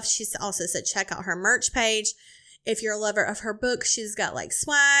stuff. She's also said check out her merch page. If you're a lover of her book, she's got like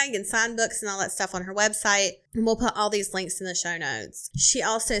swag and signed books and all that stuff on her website. And we'll put all these links in the show notes. She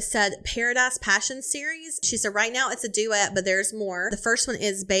also said Paradise Passion series. She said right now it's a duet, but there's more. The first one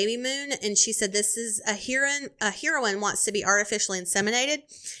is Baby Moon. And she said this is a heroine wants to be artificially inseminated.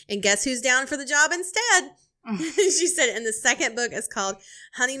 And guess who's down for the job instead? She said, and the second book is called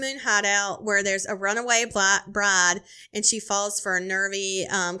Honeymoon Hideout, where there's a runaway bride and she falls for a nervy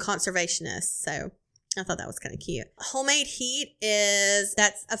conservationist. So I thought that was kind of cute. Homemade Heat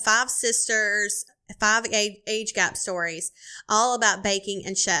that's a 5 sisters, 5 age gap stories, all about baking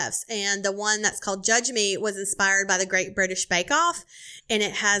and chefs. And the one that's called Judge Me was inspired by the Great British Bake Off. And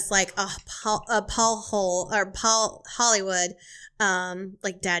it has like a Paul Hollywood,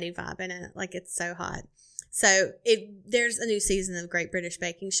 like daddy vibe in it. Like it's so hot. So there's a new season of Great British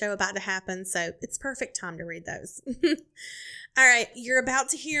Baking Show about to happen, so it's perfect time to read those. All right, you're about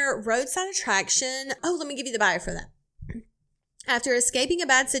to hear Roadside Attraction. Oh, let me give you the bio for that. After escaping a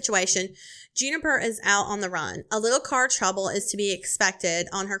bad situation, Juniper is out on the run. A little car trouble is to be expected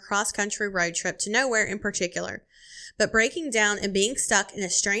on her cross-country road trip to nowhere in particular. But breaking down and being stuck in a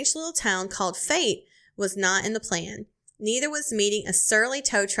strange little town called Fate was not in the plan. Neither was meeting a surly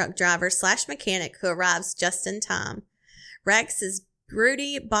tow truck driver / mechanic who arrives just in time. Rex is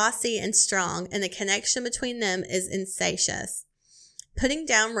broody, bossy, and strong, and the connection between them is insatious. Putting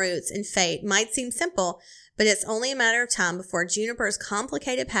down roots in Fate might seem simple, but it's only a matter of time before Juniper's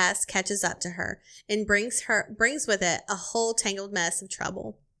complicated past catches up to her and brings with it a whole tangled mess of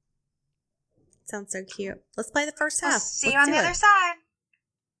trouble. Sounds so cute. Let's play the first half. See you on the other side.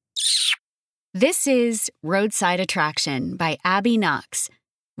 This is Roadside Attraction by Abby Knox,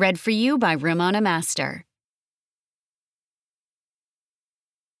 read for you by Ramona Master.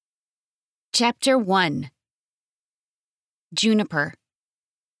 Chapter 1. Juniper.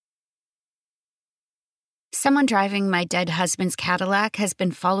 Someone driving my dead husband's Cadillac has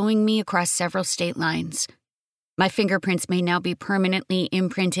been following me across several state lines. My fingerprints may now be permanently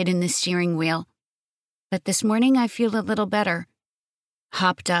imprinted in the steering wheel. But this morning I feel a little better.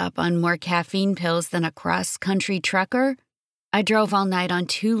 Hopped up on more caffeine pills than a cross-country trucker, I drove all night on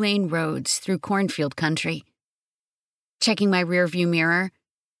 2-lane roads through cornfield country. Checking my rearview mirror,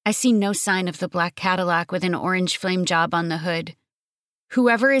 I see no sign of the black Cadillac with an orange flame job on the hood.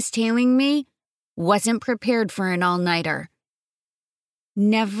 Whoever is tailing me wasn't prepared for an all-nighter.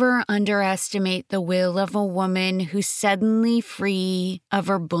 Never underestimate the will of a woman who's suddenly free of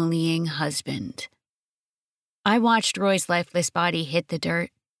her bullying husband. I watched Roy's lifeless body hit the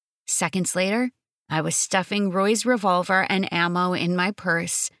dirt. Seconds later, I was stuffing Roy's revolver and ammo in my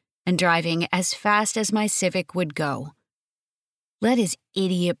purse and driving as fast as my Civic would go. Let his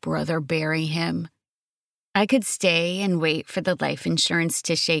idiot brother bury him. I could stay and wait for the life insurance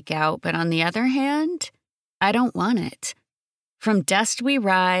to shake out, but on the other hand, I don't want it. From dust we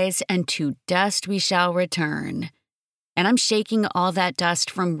rise, and to dust we shall return. And I'm shaking all that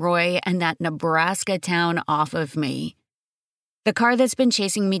dust from Roy and that Nebraska town off of me. The car that's been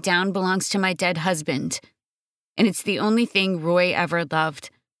chasing me down belongs to my dead husband, and it's the only thing Roy ever loved.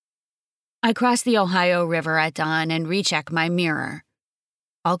 I cross the Ohio River at dawn and recheck my mirror.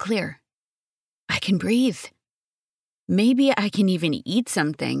 All clear. I can breathe. Maybe I can even eat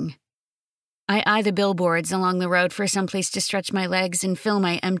something. I eye the billboards along the road for some place to stretch my legs and fill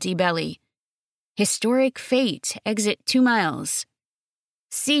my empty belly. Historic Fate, exit 2 miles.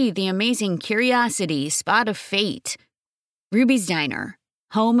 See the amazing Curiosity, spot of Fate. Ruby's Diner,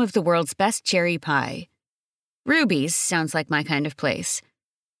 home of the world's best cherry pie. Ruby's sounds like my kind of place.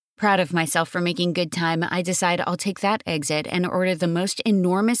 Proud of myself for making good time, I decide I'll take that exit and order the most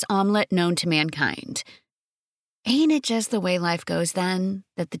enormous omelet known to mankind. Ain't it just the way life goes then,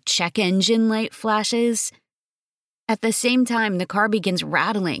 that the check engine light flashes? At the same time, the car begins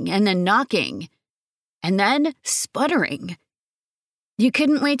rattling and then knocking. And then sputtering. You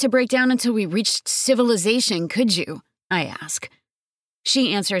couldn't wait to break down until we reached civilization, could you? I ask.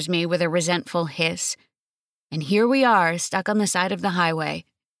 She answers me with a resentful hiss. And here we are, stuck on the side of the highway.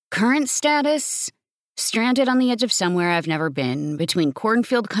 Current status? Stranded on the edge of somewhere I've never been, between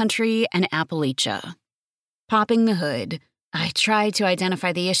cornfield country and Appalachia. Popping the hood, I try to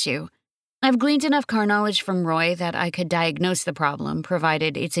identify the issue. I've gleaned enough car knowledge from Roy that I could diagnose the problem,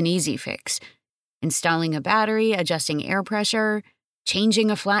 provided it's an easy fix. Installing a battery, adjusting air pressure, changing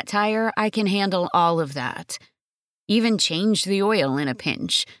a flat tire, I can handle all of that. Even change the oil in a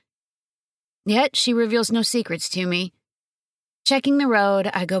pinch. Yet she reveals no secrets to me. Checking the road,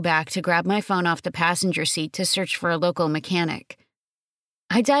 I go back to grab my phone off the passenger seat to search for a local mechanic.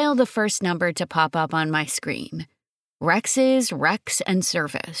 I dial the first number to pop up on my screen. Rex's Rex and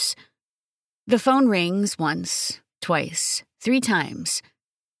Service. The phone rings once, twice, 3 times.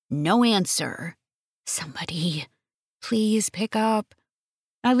 No answer. Somebody, please pick up.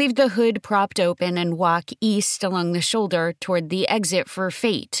 I leave the hood propped open and walk east along the shoulder toward the exit for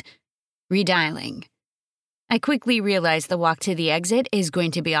Fate. Redialing. I quickly realize the walk to the exit is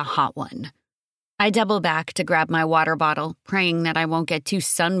going to be a hot one. I double back to grab my water bottle, praying that I won't get too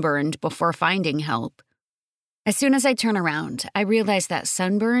sunburned before finding help. As soon as I turn around, I realize that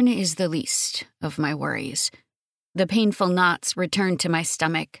sunburn is the least of my worries. The painful knots return to my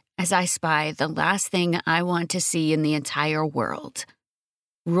stomach as I spy the last thing I want to see in the entire world.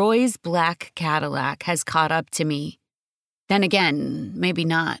 Roy's black Cadillac has caught up to me. Then again, maybe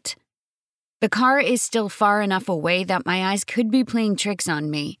not. The car is still far enough away that my eyes could be playing tricks on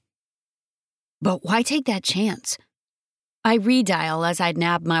me. But why take that chance? I redial as I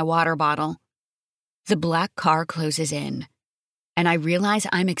nab my water bottle. The black car closes in, and I realize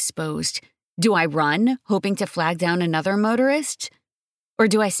I'm exposed. Do I run, hoping to flag down another motorist? Or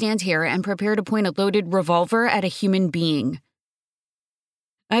do I stand here and prepare to point a loaded revolver at a human being?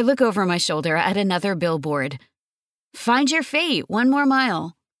 I look over my shoulder at another billboard. Find your fate, 1 more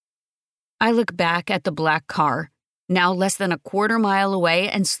mile. I look back at the black car, now less than a quarter mile away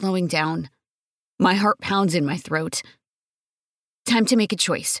and slowing down. My heart pounds in my throat. Time to make a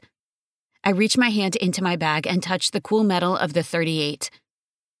choice. I reach my hand into my bag and touch the cool metal of the .38.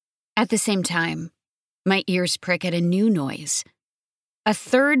 At the same time, my ears prick at a new noise. A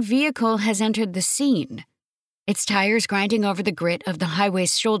third vehicle has entered the scene, its tires grinding over the grit of the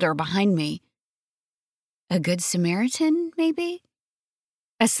highway's shoulder behind me. A Good Samaritan, maybe?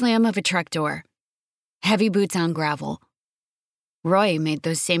 A slam of a truck door. Heavy boots on gravel. Roy made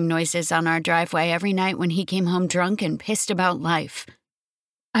those same noises on our driveway every night when he came home drunk and pissed about life.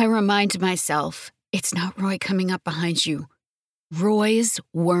 I remind myself, it's not Roy coming up behind you. Roy's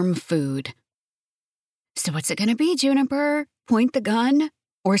worm food. So what's it gonna be, Juniper? Point the gun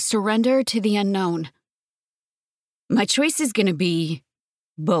or surrender to the unknown? My choice is gonna be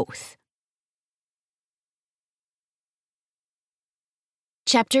both.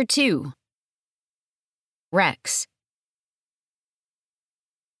 Chapter 2. Rex.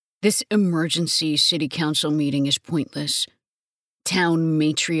 This emergency city council meeting is pointless. Town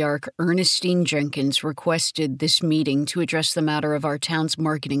matriarch Ernestine Jenkins requested this meeting to address the matter of our town's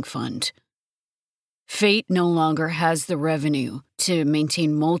marketing fund. Fate no longer has the revenue to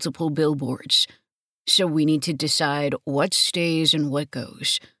maintain multiple billboards, so we need to decide what stays and what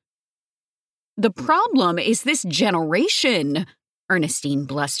goes. The problem is this generation, Ernestine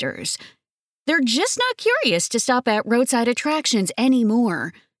blusters. They're just not curious to stop at roadside attractions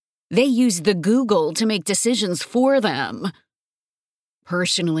anymore. They use the Google to make decisions for them.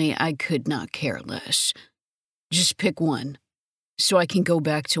 Personally, I could not care less. Just pick one, so I can go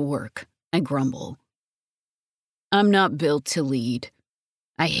back to work, I grumble. I'm not built to lead.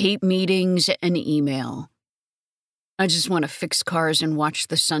 I hate meetings and email. I just want to fix cars and watch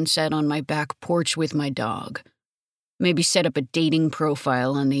the sunset on my back porch with my dog. Maybe set up a dating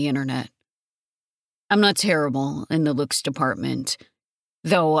profile on the internet. I'm not terrible in the looks department,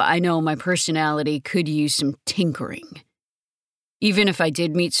 though I know my personality could use some tinkering. Even if I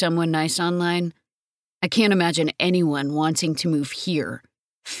did meet someone nice online, I can't imagine anyone wanting to move here.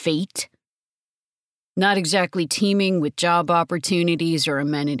 Fate? Not exactly teeming with job opportunities or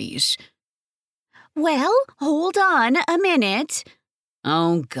amenities. Well, hold on a minute.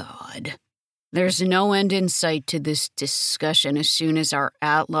 Oh, God. There's no end in sight to this discussion as soon as our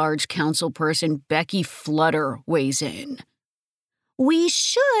at-large councilperson Becky Flutter weighs in. We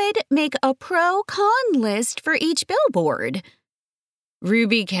should make a pro-con list for each billboard.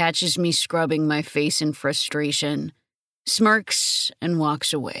 Ruby catches me scrubbing my face in frustration, smirks, and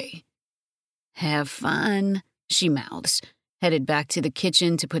walks away. Have fun, she mouths, headed back to the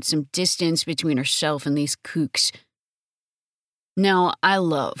kitchen to put some distance between herself and these kooks. Now, I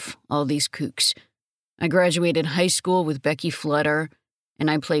love all these kooks. I graduated high school with Becky Flutter,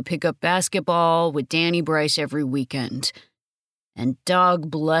 and I play pickup basketball with Danny Bryce every weekend. And dog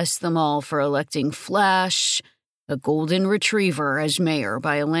bless them all for electing Flash, a golden retriever, as mayor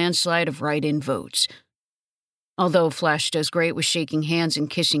by a landslide of write-in votes. Although Flash does great with shaking hands and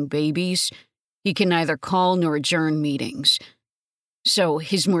kissing babies, he can neither call nor adjourn meetings. So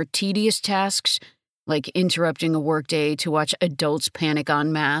his more tedious tasks, like interrupting a workday to watch adults panic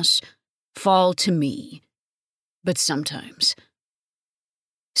en masse, fall to me. But sometimes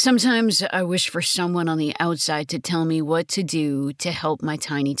I wish for someone on the outside to tell me what to do to help my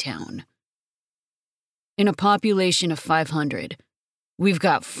tiny town. In a population of 500, we've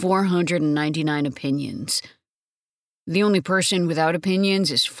got 499 opinions. The only person without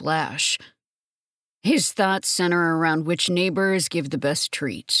opinions is Flash. His thoughts center around which neighbors give the best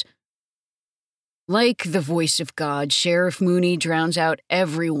treats. Like the voice of God, Sheriff Mooney drowns out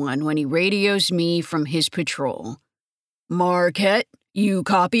everyone when he radios me from his patrol. Marquette, you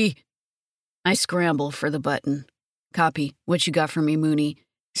copy? I scramble for the button. Copy. What you got for me, Mooney?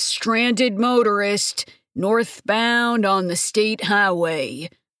 Stranded motorist, northbound on the state highway.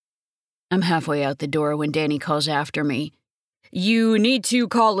 I'm halfway out the door when Danny calls after me. You need to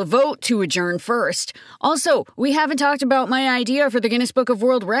call a vote to adjourn first. Also, we haven't talked about my idea for the Guinness Book of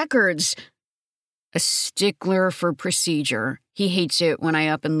World Records. A stickler for procedure. He hates it when I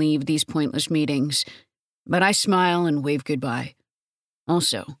up and leave these pointless meetings. But I smile and wave goodbye.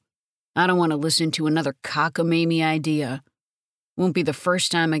 Also, I don't want to listen to another cockamamie idea. Won't be the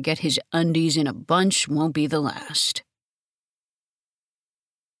first time I get his undies in a bunch, won't be the last.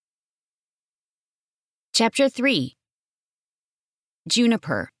 Chapter 3.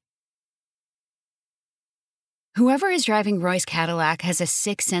 Juniper. Whoever is driving Roy's Cadillac has a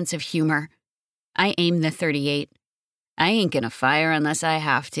sick sense of humor. I aim the .38. I ain't gonna fire unless I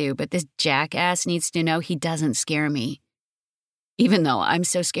have to, but this jackass needs to know he doesn't scare me. Even though I'm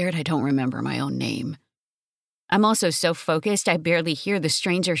so scared I don't remember my own name. I'm also so focused I barely hear the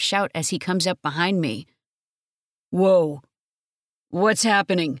stranger shout as he comes up behind me. Whoa. What's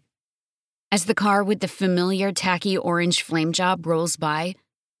happening? As the car with the familiar tacky orange flame job rolls by,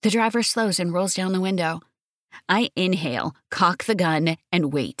 the driver slows and rolls down the window. I inhale, cock the gun,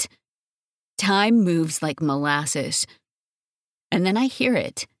 and wait. Time moves like molasses. And then I hear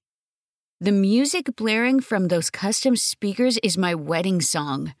it. The music blaring from those custom speakers is my wedding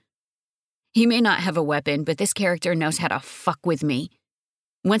song. He may not have a weapon, but this character knows how to fuck with me.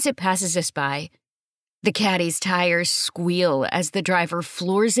 Once it passes us by, the caddy's tires squeal as the driver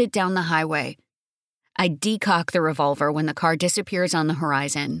floors it down the highway. I decock the revolver when the car disappears on the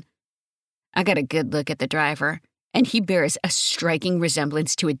horizon. I got a good look at the driver, and he bears a striking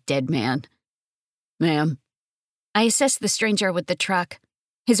resemblance to a dead man. Ma'am. I assess the stranger with the truck.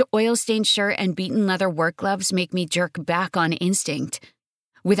 His oil-stained shirt and beaten leather work gloves make me jerk back on instinct.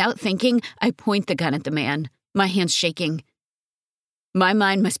 Without thinking, I point the gun at the man, my hands shaking. My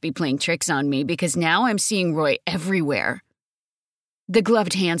mind must be playing tricks on me because now I'm seeing Roy everywhere. The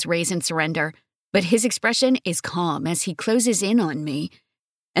gloved hands raise in surrender, but his expression is calm as he closes in on me.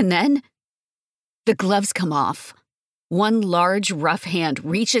 And then, the gloves come off. One large, rough hand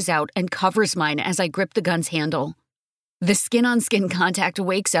reaches out and covers mine as I grip the gun's handle. The skin-on-skin contact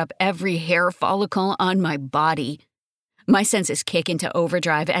wakes up every hair follicle on my body. My senses kick into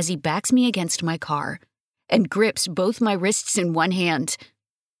overdrive as he backs me against my car and grips both my wrists in one hand.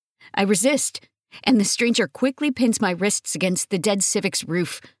 I resist, and the stranger quickly pins my wrists against the dead Civic's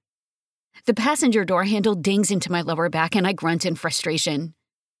roof. The passenger door handle dings into my lower back, and I grunt in frustration.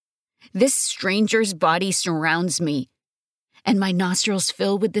 This stranger's body surrounds me, and my nostrils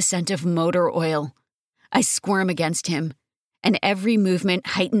fill with the scent of motor oil. I squirm against him, and every movement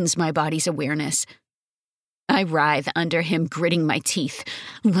heightens my body's awareness. I writhe under him, gritting my teeth.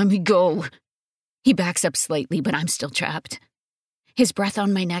 Let me go. He backs up slightly, but I'm still trapped. His breath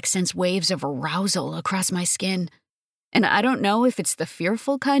on my neck sends waves of arousal across my skin, and I don't know if it's the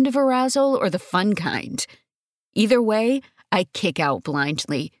fearful kind of arousal or the fun kind. Either way, I kick out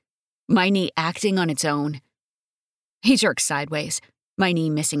blindly, my knee acting on its own. He jerks sideways, my knee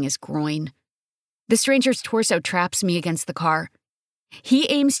missing his groin. The stranger's torso traps me against the car. He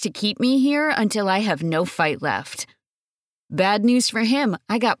aims to keep me here until I have no fight left. Bad news for him,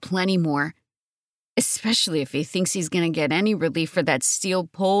 I got plenty more. Especially if he thinks he's gonna get any relief for that steel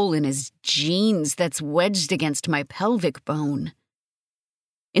pole in his jeans that's wedged against my pelvic bone.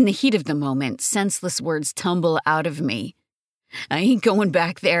 In the heat of the moment, senseless words tumble out of me. I ain't going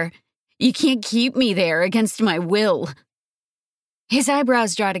back there. You can't keep me there against my will. His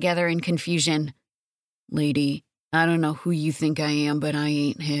eyebrows draw together in confusion. Lady, I don't know who you think I am, but I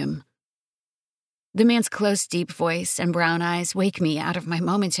ain't him. The man's close, deep voice and brown eyes wake me out of my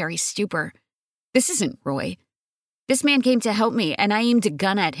momentary stupor. This isn't Roy. This man came to help me, and I aimed a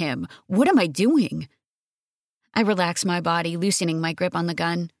gun at him. What am I doing? I relax my body, loosening my grip on the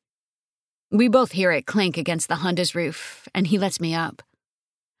gun. We both hear it clink against the Honda's roof, and he lets me up.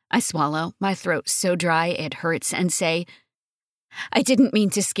 I swallow, my throat so dry it hurts, and say, I didn't mean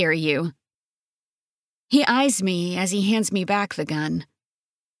to scare you. He eyes me as he hands me back the gun.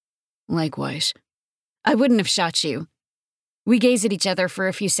 Likewise. I wouldn't have shot you. We gaze at each other for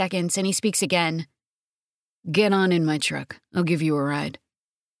a few seconds, and he speaks again. Get on in my truck. I'll give you a ride.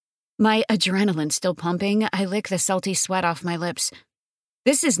 My adrenaline still pumping, I lick the salty sweat off my lips.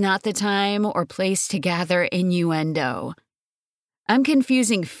 This is not the time or place to gather innuendo. I'm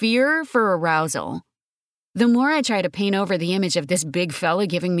confusing fear for arousal. The more I try to paint over the image of this big fella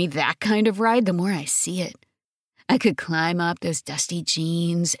giving me that kind of ride, the more I see it. I could climb up those dusty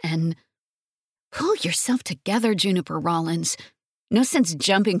jeans and... Pull yourself together, Juniper Rollins. No sense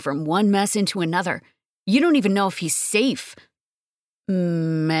jumping from one mess into another. You don't even know if he's safe.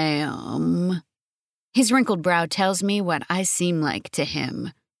 Ma'am. His wrinkled brow tells me what I seem like to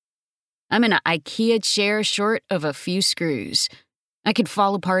him. I'm in an IKEA chair short of a few screws. I could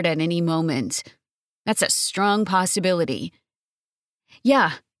fall apart at any moment. That's a strong possibility.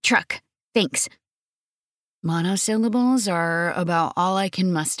 Yeah, truck. Thanks. Monosyllables are about all I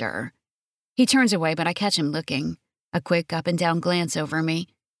can muster. He turns away, but I catch him looking, a quick up and down glance over me.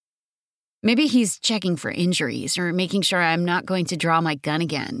 Maybe he's checking for injuries or making sure I'm not going to draw my gun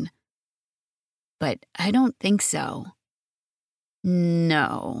again. But I don't think so.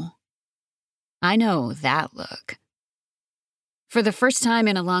 No. I know that look. For the first time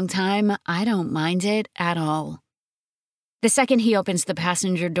in a long time, I don't mind it at all. The second he opens the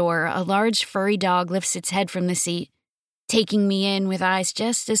passenger door, a large furry dog lifts its head from the seat, taking me in with eyes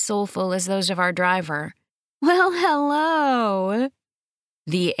just as soulful as those of our driver. Well, hello.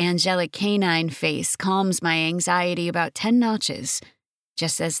 The angelic canine face calms my anxiety about 10 notches,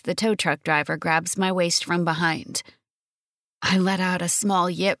 just as the tow truck driver grabs my waist from behind. I let out a small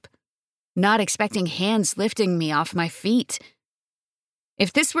yip, not expecting hands lifting me off my feet.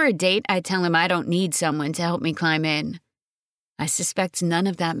 If this were a date, I'd tell him I don't need someone to help me climb in. I suspect none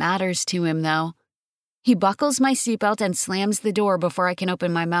of that matters to him, though. He buckles my seatbelt and slams the door before I can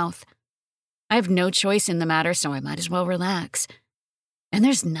open my mouth. I have no choice in the matter, so I might as well relax. And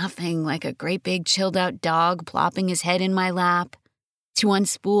there's nothing like a great big chilled-out dog plopping his head in my lap to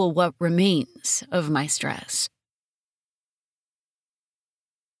unspool what remains of my stress.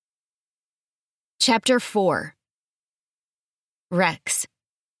 Chapter 4. Rex.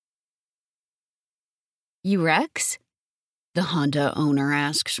 You Rex? The Honda owner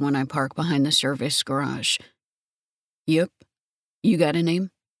asks when I park behind the service garage. Yep. You got a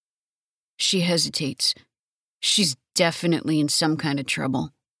name? She hesitates. She's definitely in some kind of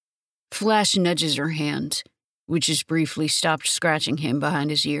trouble. Flash nudges her hand, which has briefly stopped scratching him behind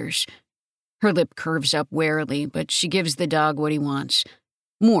his ears. Her lip curves up warily, but she gives the dog what he wants.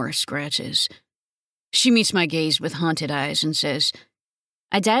 More scratches. She meets my gaze with haunted eyes and says,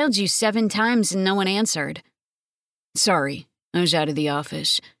 I dialed you 7 times and no one answered. Sorry, I was out of the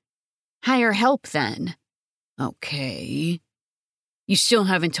office. Hire help, then. Okay. You still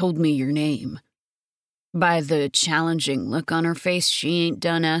haven't told me your name. By the challenging look on her face, she ain't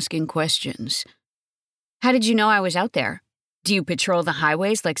done asking questions. How did you know I was out there? Do you patrol the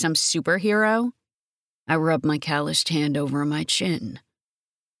highways like some superhero? I rub my calloused hand over my chin.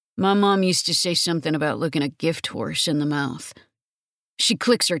 My mom used to say something about looking a gift horse in the mouth. She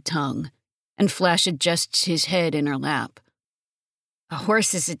clicks her tongue, and Flash adjusts his head in her lap. A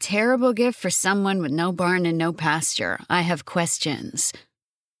horse is a terrible gift for someone with no barn and no pasture. I have questions.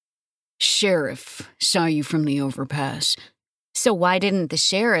 Sheriff saw you from the overpass. So why didn't the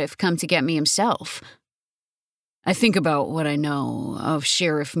sheriff come to get me himself? I think about what I know of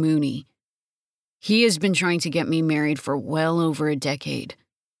Sheriff Mooney. He has been trying to get me married for well over a decade.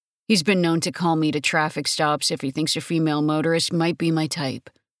 He's been known to call me to traffic stops if he thinks a female motorist might be my type.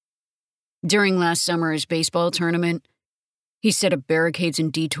 During last summer's baseball tournament, he set up barricades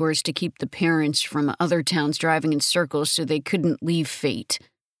and detours to keep the parents from other towns driving in circles so they couldn't leave Fate.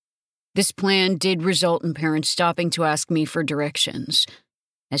 This plan did result in parents stopping to ask me for directions.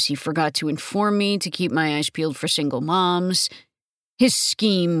 As he forgot to inform me to keep my eyes peeled for single moms, his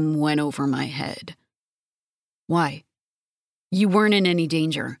scheme went over my head. Why? You weren't in any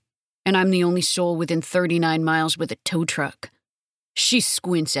danger, and I'm the only soul within 39 miles with a tow truck. She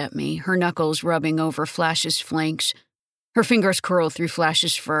squints at me, her knuckles rubbing over Flash's flanks. Her fingers curl through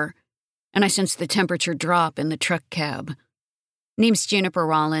Flash's fur, and I sense the temperature drop in the truck cab. Name's Juniper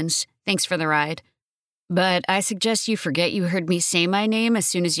Rollins. Thanks for the ride. But I suggest you forget you heard me say my name as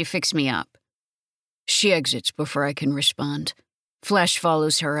soon as you fix me up. She exits before I can respond. Flash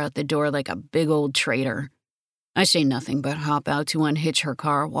follows her out the door like a big old traitor. I say nothing but hop out to unhitch her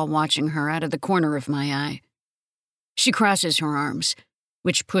car while watching her out of the corner of my eye. She crosses her arms,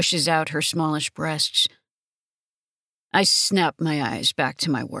 which pushes out her smallish breasts. I snap my eyes back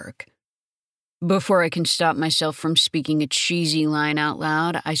to my work. Before I can stop myself from speaking a cheesy line out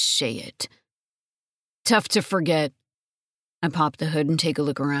loud, I say it. Tough to forget. I pop the hood and take a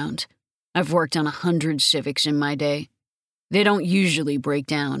look around. I've worked on 100 Civics in my day. They don't usually break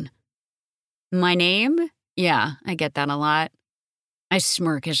down. My name? Yeah, I get that a lot. I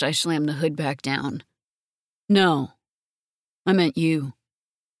smirk as I slam the hood back down. No, I meant you.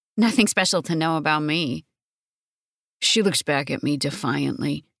 Nothing special to know about me. She looks back at me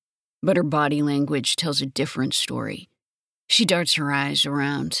defiantly, but her body language tells a different story. She darts her eyes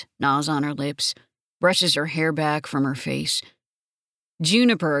around, gnaws on her lips, brushes her hair back from her face.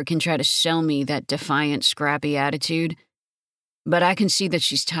 Juniper can try to sell me that defiant, scrappy attitude, but I can see that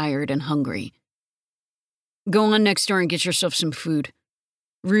she's tired and hungry. Go on next door and get yourself some food.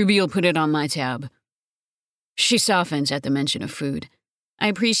 Ruby'll put it on my tab. She softens at the mention of food. I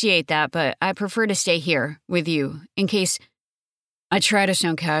appreciate that, but I prefer to stay here with you, in case... I try to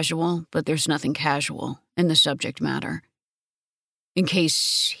sound casual, but there's nothing casual in the subject matter. In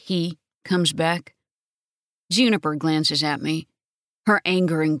case he comes back. Juniper glances at me. Her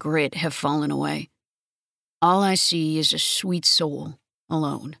anger and grit have fallen away. All I see is a sweet soul,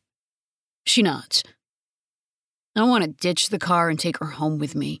 alone. She nods. I want to ditch the car and take her home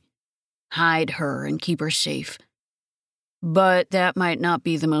with me. Hide her and keep her safe. But that might not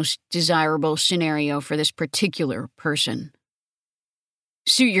be the most desirable scenario for this particular person.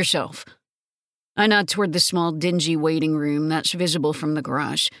 Suit yourself. I nod toward the small, dingy waiting room that's visible from the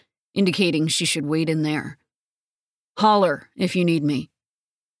garage, indicating she should wait in there. Holler if you need me.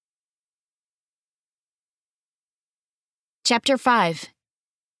 Chapter 5.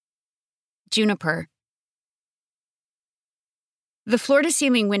 Juniper. The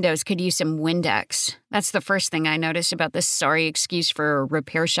floor-to-ceiling windows could use some Windex. That's the first thing I notice about this sorry excuse for a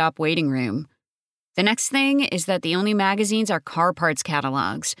repair shop waiting room. The next thing is that the only magazines are car parts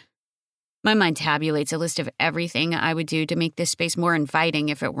catalogs. My mind tabulates a list of everything I would do to make this space more inviting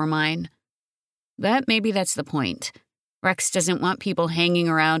if it were mine. But maybe that's the point. Rex doesn't want people hanging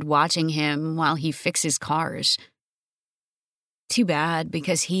around watching him while he fixes cars. Too bad,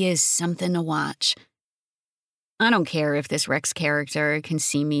 because he is something to watch. I don't care if this Rex character can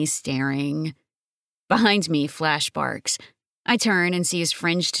see me staring. Behind me, Flash barks. I turn and see his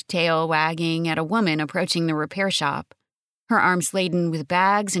fringed tail wagging at a woman approaching the repair shop, her arms laden with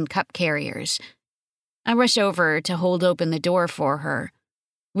bags and cup carriers. I rush over to hold open the door for her.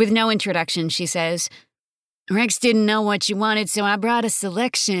 With no introduction, she says, "Rex didn't know what you wanted, so I brought a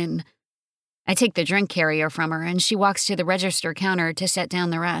selection." I take the drink carrier from her, and she walks to the register counter to set down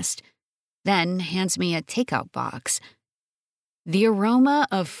the rest, then hands me a takeout box. The aroma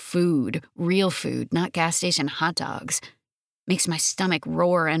of food, real food, not gas station hot dogs, makes my stomach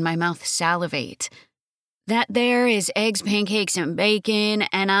roar and my mouth salivate. That there is eggs, pancakes, and bacon,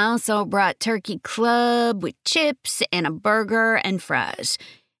 and I also brought turkey club with chips and a burger and fries.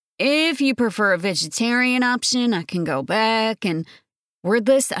 If you prefer a vegetarian option, I can go back, and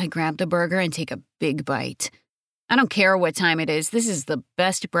wordless, I grab the burger and take a big bite. I don't care what time it is. This is the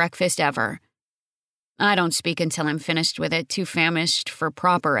best breakfast ever. I don't speak until I'm finished with it, too famished for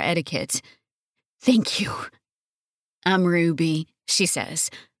proper etiquette. "Thank you." "I'm Ruby," she says.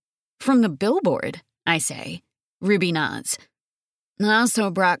 "From the billboard," I say. Ruby nods. "I also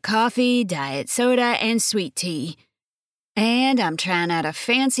brought coffee, diet soda, and sweet tea. And I'm trying out a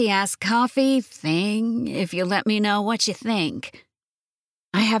fancy-ass coffee thing, if you let me know what you think."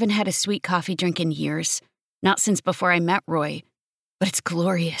 I haven't had a sweet coffee drink in years. Not since before I met Roy, but it's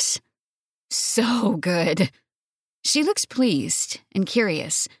glorious. So good. She looks pleased and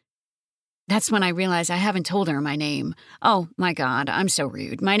curious. That's when I realize I haven't told her my name. "Oh, my God, I'm so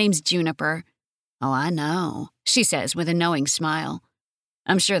rude. My name's Juniper." "Oh, I know," she says with a knowing smile.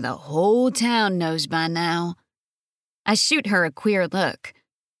 "I'm sure the whole town knows by now." I shoot her a queer look.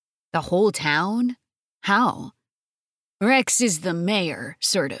 "The whole town? How?" "Rex is the mayor,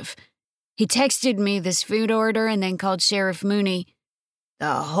 sort of. He texted me this food order and then called Sheriff Mooney.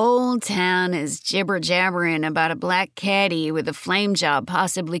 The whole town is jibber-jabbering about a black caddy with a flame job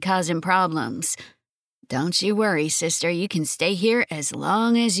possibly causing problems. Don't you worry, sister. You can stay here as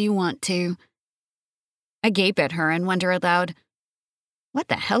long as you want to." I gape at her and wonder aloud, what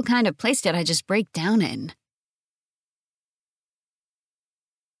the hell kind of place did I just break down in?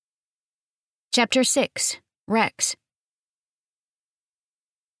 Chapter 6. Rex.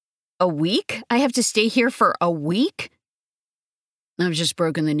 A week? I have to stay here for a week? I've just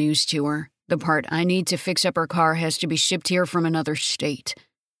broken the news to her. The part I need to fix up her car has to be shipped here from another state.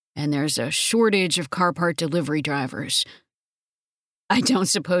 And there's a shortage of car part delivery drivers. I don't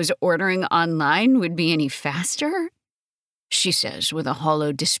suppose ordering online would be any faster? She says with a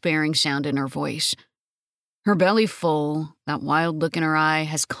hollow, despairing sound in her voice. Her belly full, that wild look in her eye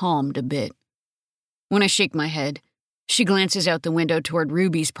has calmed a bit. When I shake my head, she glances out the window toward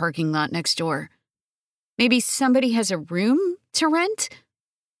Ruby's parking lot next door. Maybe somebody has a room to rent?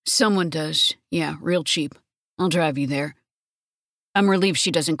 Someone does. Yeah, real cheap. I'll drive you there. I'm relieved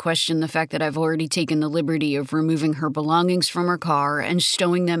she doesn't question the fact that I've already taken the liberty of removing her belongings from her car and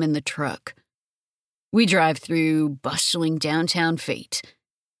stowing them in the truck. We drive through bustling downtown Fate,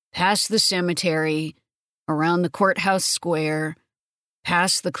 past the cemetery, around the courthouse square,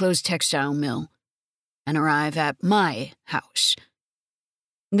 past the closed textile mill, and arrive at my house.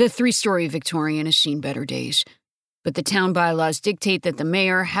 The 3-story Victorian has seen better days, but the town bylaws dictate that the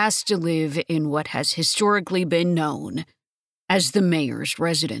mayor has to live in what has historically been known as the mayor's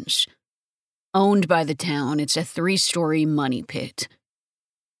residence. Owned by the town, it's a 3-story money pit.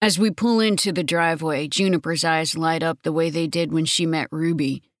 As we pull into the driveway, Juniper's eyes light up the way they did when she met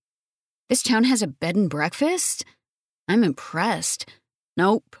Ruby. This town has a bed and breakfast? I'm impressed.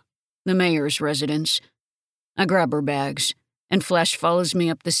 Nope, the mayor's residence. I grab her bags, and Flash follows me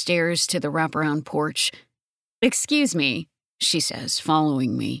up the stairs to the wraparound porch. "Excuse me," she says,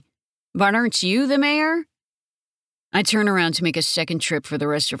 following me. "But aren't you the mayor?" I turn around to make a second trip for the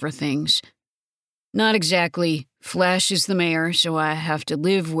rest of her things. "Not exactly. Flash is the mayor, so I have to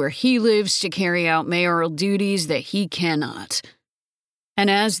live where he lives to carry out mayoral duties that he cannot. And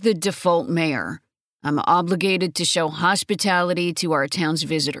as the default mayor, I'm obligated to show hospitality to our town's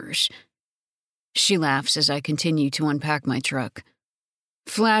visitors." She laughs as I continue to unpack my truck.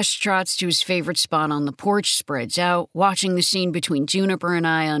 Flash trots to his favorite spot on the porch, spreads out, watching the scene between Juniper and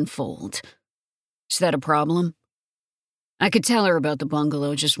I unfold. Is that a problem? I could tell her about the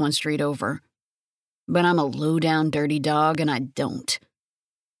bungalow just one street over. But I'm a low-down dirty dog, and I don't.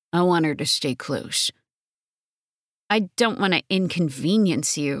 I want her to stay close. "I don't want to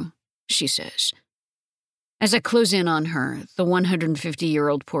inconvenience you," she says. As I close in on her, the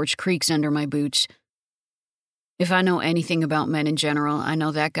 150-year-old porch creaks under my boots. If I know anything about men in general, I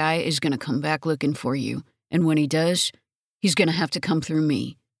know that guy is going to come back looking for you. And when he does, he's going to have to come through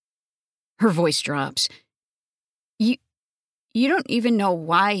me. Her voice drops. You don't even know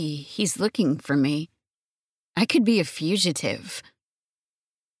why he's looking for me. I could be a fugitive."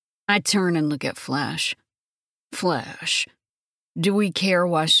 I turn and look at Flash. "Flash, do we care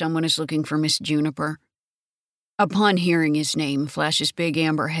why someone is looking for Miss Juniper?" Upon hearing his name, Flash's big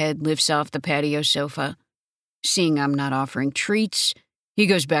amber head lifts off the patio sofa. Seeing I'm not offering treats, he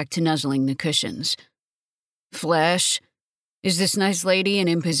goes back to nuzzling the cushions. "Flash, is this nice lady an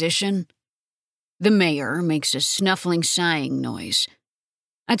imposition?" The mayor makes a snuffling, sighing noise.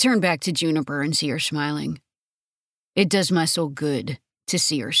 I turn back to Juniper and see her smiling. It does my soul good to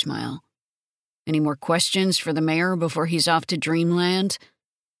see her smile. Any more questions for the mayor before he's off to dreamland?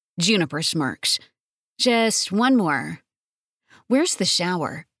 Juniper smirks. "Just one more. Where's the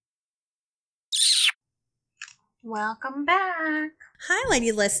shower?" Welcome back. Hi,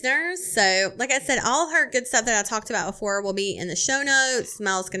 lady listeners. So, like I said, all her good stuff that I talked about before will be in the show notes.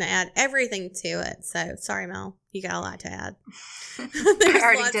 Mel's going to add everything to it. So, sorry, Mel. You got a lot to add. I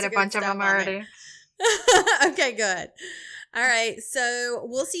already did a bunch of them already. Okay, good. All right. So,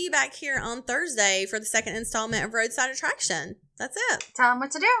 we'll see you back here on Thursday for the second installment of Roadside Attraction. That's it. Tell them what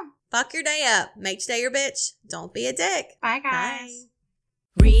to do. Fuck your day up. Make today your bitch. Don't be a dick. Bye, guys. Bye.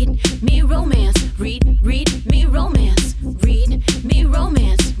 Read me romance. Read me romance. Read me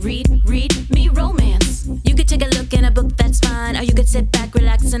romance. Read me romance. You could take a look in a book, that's fine. Or you could sit back,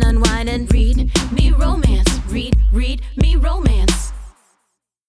 relax, and unwind and read me romance.